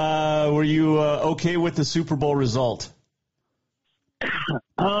it. Were you okay with the Super Bowl result?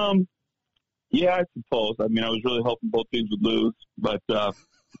 Yeah, I suppose. I mean, I was really hoping both teams would lose, but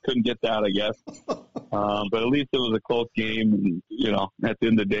couldn't get that, I guess. But at least it was a close game. And, you know, at the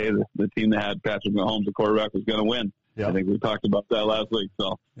end of the day, the team that had Patrick Mahomes, the quarterback, was going to win. Yep. I think we talked about that last week.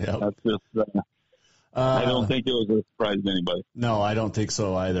 So That's just I don't think it was a surprise to anybody. No, I don't think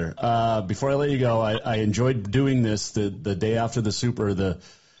so either. Before I let you go, I enjoyed doing this the day after the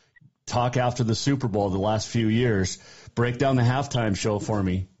talk after the Super Bowl the last few years. Break down the halftime show for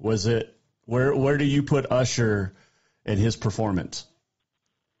me. Was it where do you put Usher and his performance?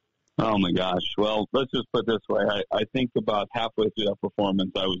 Oh my gosh! Well, let's just put it this way. I think about halfway through that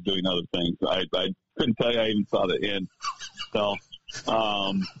performance, I was doing other things. I couldn't tell you I even saw the end. So.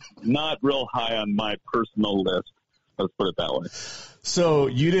 Not real high on my personal list. Let's put it that way. So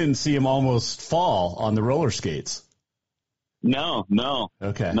you didn't see him almost fall on the roller skates? No.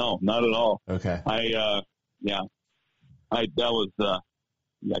 Okay. No, not at all. Okay. That was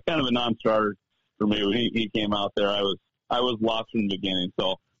kind of a non-starter for me when he came out there. I was lost from the beginning,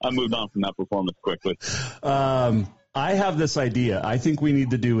 so I moved on from that performance quickly. I have this idea. I think we need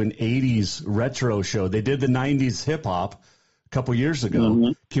to do an 80s retro show. They did the 90s hip-hop couple years ago.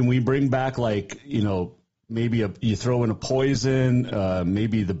 Mm-hmm. Can we bring back, maybe you throw in a Poison,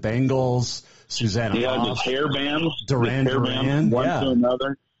 maybe the Bengals, Susanna Hoffs, just hair bands, Duran, one to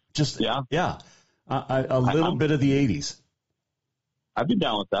another. A little bit of the 80s. I'd be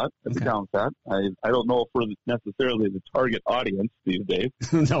down with that. I don't know if we're necessarily the target audience these days.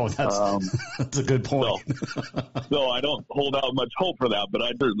 No, that's a good point. So I don't hold out much hope for that, but I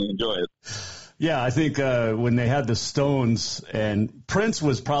certainly enjoy it. Yeah, I think when they had the Stones, and Prince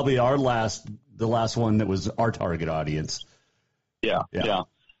was probably the last one that was our target audience. Yeah.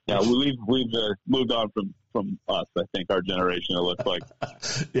 We've moved on from us. I think our generation. It looks like.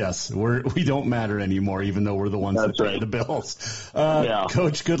 Yes, we don't matter anymore, even though we're the ones that pay the bills.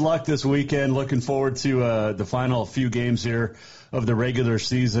 Coach, good luck this weekend. Looking forward to the final few games here of the regular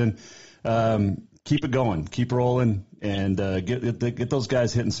season. Keep it going, keep rolling, and get those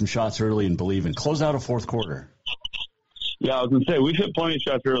guys hitting some shots early and believing. Close out a fourth quarter. Yeah, I was going to say, we've hit plenty of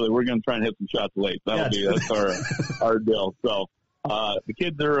shots early. We're going to try and hit some shots late. That's our deal. So the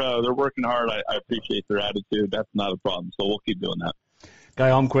kids are they're working hard. I appreciate their attitude. That's not a problem. So we'll keep doing that. Guy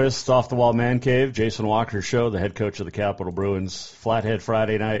Holmquist, Off the Wall Man Cave, Jason Walker Show, the head coach of the Capital Bruins. Flathead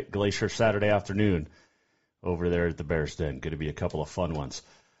Friday night, Glacier Saturday afternoon over there at the Bears Den. Going to be a couple of fun ones.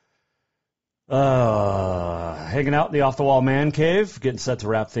 Hanging out in the Off the Wall Man Cave, getting set to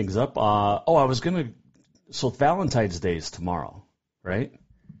wrap things up. So Valentine's Day is tomorrow, right?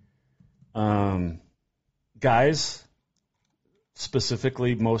 Guys,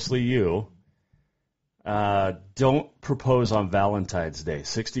 specifically, mostly you, don't propose on Valentine's Day.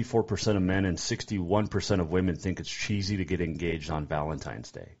 64% of men and 61% of women think it's cheesy to get engaged on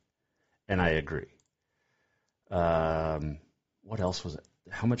Valentine's Day. And I agree. What else was it?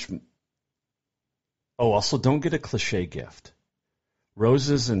 How much? Oh, also don't get a cliche gift.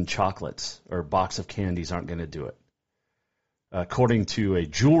 Roses and chocolates or a box of candies aren't going to do it. According to a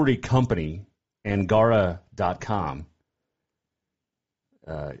jewelry company, Angara.com,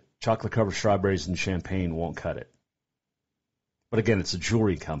 chocolate-covered strawberries and champagne won't cut it. But again, it's a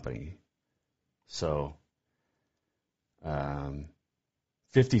jewelry company. So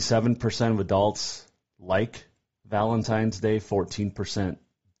 57% of adults like Valentine's Day, 14%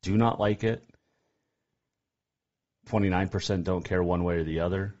 do not like it. 29% don't care one way or the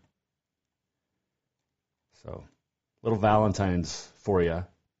other. So, little Valentine's for you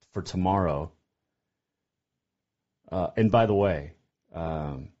for tomorrow. And by the way,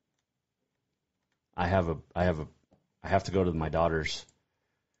 I have to go to my daughter's.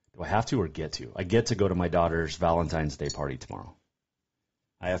 Do I have to or get to? I get to go to my daughter's Valentine's Day party tomorrow.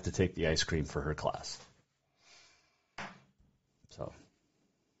 I have to take the ice cream for her class. So,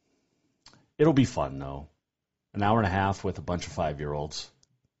 it'll be fun though. An hour and a half with a bunch of 5-year-olds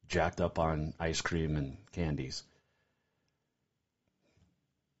jacked up on ice cream and candies.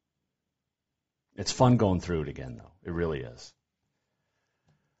 It's fun going through it again, though. It really is.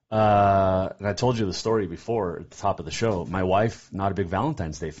 And I told you the story before at the top of the show. My wife, not a big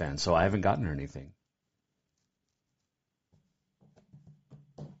Valentine's Day fan, so I haven't gotten her anything.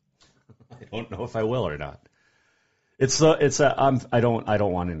 I don't know if I will or not. I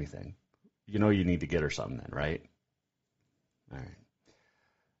don't want anything. You know you need to get her something then, right? All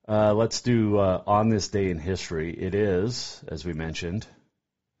right. Let's do On This Day in History. It is, as we mentioned,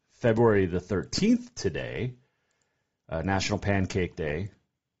 February the 13th today, National Pancake Day.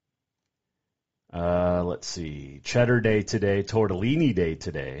 Let's see, Cheddar Day today, Tortellini Day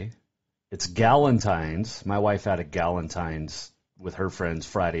today. It's Galentine's. My wife had a Galentine's with her friends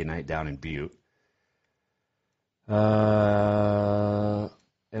Friday night down in Butte.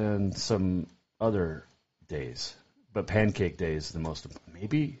 And some other days. But Pancake Day is the most,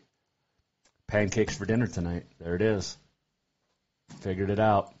 maybe pancakes for dinner tonight. There it is. Figured it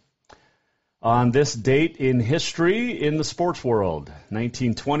out. On this date in history in the sports world,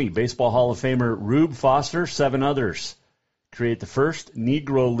 1920, Baseball Hall of Famer Rube Foster, 7 others, create the first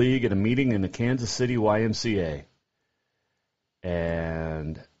Negro League at a meeting in the Kansas City YMCA.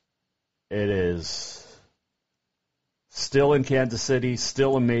 And it is still in Kansas City,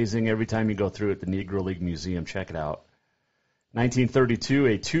 still amazing every time you go through it, the Negro League Museum. Check it out. 1932,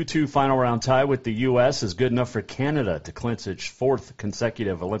 a 2-2 final round tie with the U.S. is good enough for Canada to clinch its 4th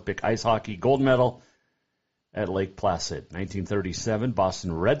consecutive Olympic ice hockey gold medal at Lake Placid. 1937,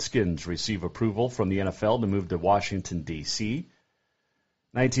 Boston Redskins receive approval from the NFL to move to Washington, D.C.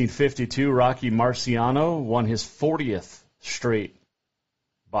 1952, Rocky Marciano won his 40th straight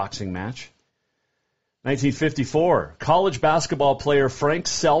boxing match. 1954, college basketball player Frank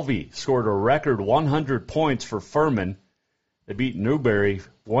Selvey scored a record 100 points for Furman. They beat Newberry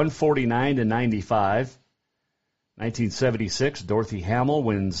 149-95. 1976, Dorothy Hamill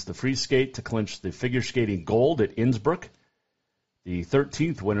wins the free skate to clinch the figure skating gold at Innsbruck. The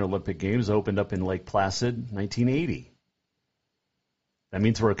 13th Winter Olympic Games opened up in Lake Placid, 1980. That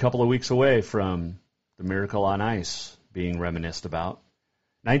means we're a couple of weeks away from the Miracle on Ice being reminisced about.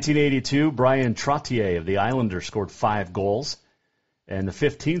 1982, Brian Trottier of the Islanders scored 5 goals. And the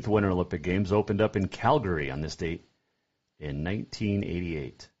 15th Winter Olympic Games opened up in Calgary on this date in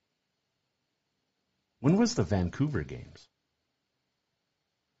 1988. When was the Vancouver Games?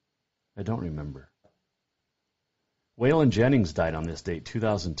 I don't remember. Waylon Jennings died on this date,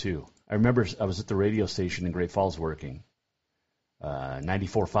 2002. I remember I was at the radio station in Great Falls working,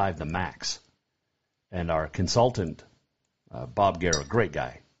 94.5 The Max. And our consultant, Bob Garrow, great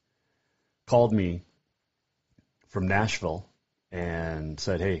guy, called me from Nashville and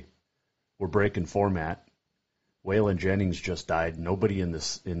said, hey, we're breaking format. Waylon Jennings just died. Nobody in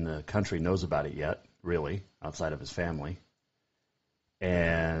the country knows about it yet, really, outside of his family.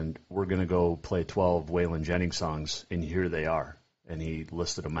 And we're going to go play 12 Waylon Jennings songs, and here they are. And he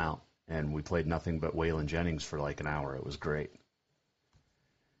listed them out. And we played nothing but Waylon Jennings for like an hour. It was great.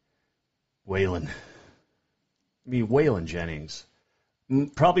 Waylon Jennings,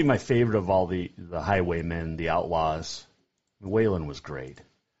 probably my favorite of all the Highwaymen, the Outlaws. Waylon was great.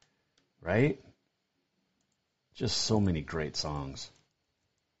 right? Just so many great songs.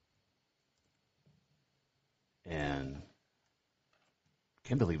 And I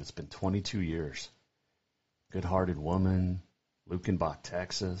can't believe it's been 22 years. Good-Hearted Woman, Lukenbach,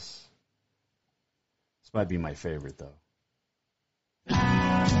 Texas. This might be my favorite, though.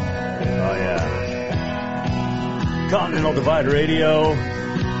 Oh, yeah. Continental Divide Radio,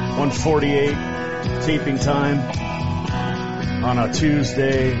 148, taping time on a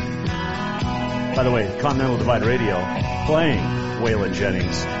Tuesday. By the way, Continental Divide Radio playing Waylon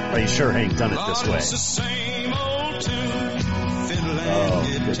Jennings. Are you sure Hank done it this way?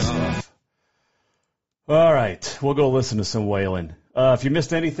 Oh, good stuff. All right, we'll go listen to some Waylon. If you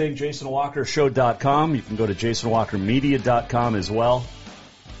missed anything, JasonWalkerShow.com. You can go to JasonWalkerMedia.com as well.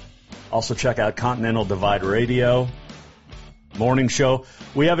 Also check out Continental Divide Radio. Morning show.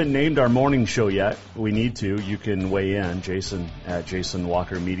 We haven't named our morning show yet. We need to. You can weigh in, Jason at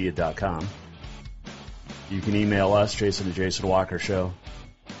JasonWalkerMedia.com. You can email us, Jason at Jason Walker Show.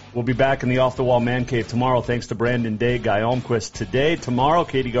 We'll be back in the Off the Wall Man Cave tomorrow. Thanks to Brandon Day, Guy Almquist. Today, tomorrow,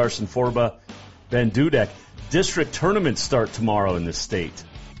 Katie Garson-Forba, Ben Dudek. District tournaments start tomorrow in this state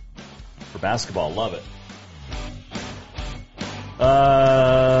for basketball. Love it.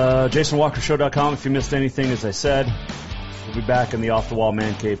 JasonWalkerShow.com. If you missed anything, as I said, we'll be back in the Off the Wall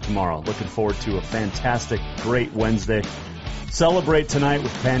Man Cave tomorrow. Looking forward to a fantastic, great Wednesday. Celebrate tonight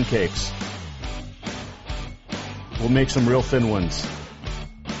with pancakes. We'll make some real thin ones.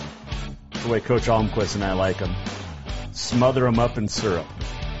 That's the way Coach Almquist and I like them. Smother them up in syrup.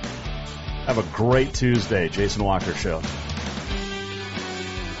 Have a great Tuesday, Jason Walker Show.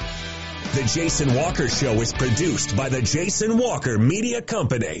 The Jason Walker Show is produced by the Jason Walker Media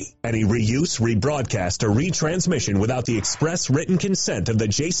Company. Any reuse, rebroadcast, or retransmission without the express written consent of the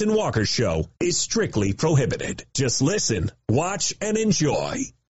Jason Walker Show is strictly prohibited. Just listen, watch, and enjoy.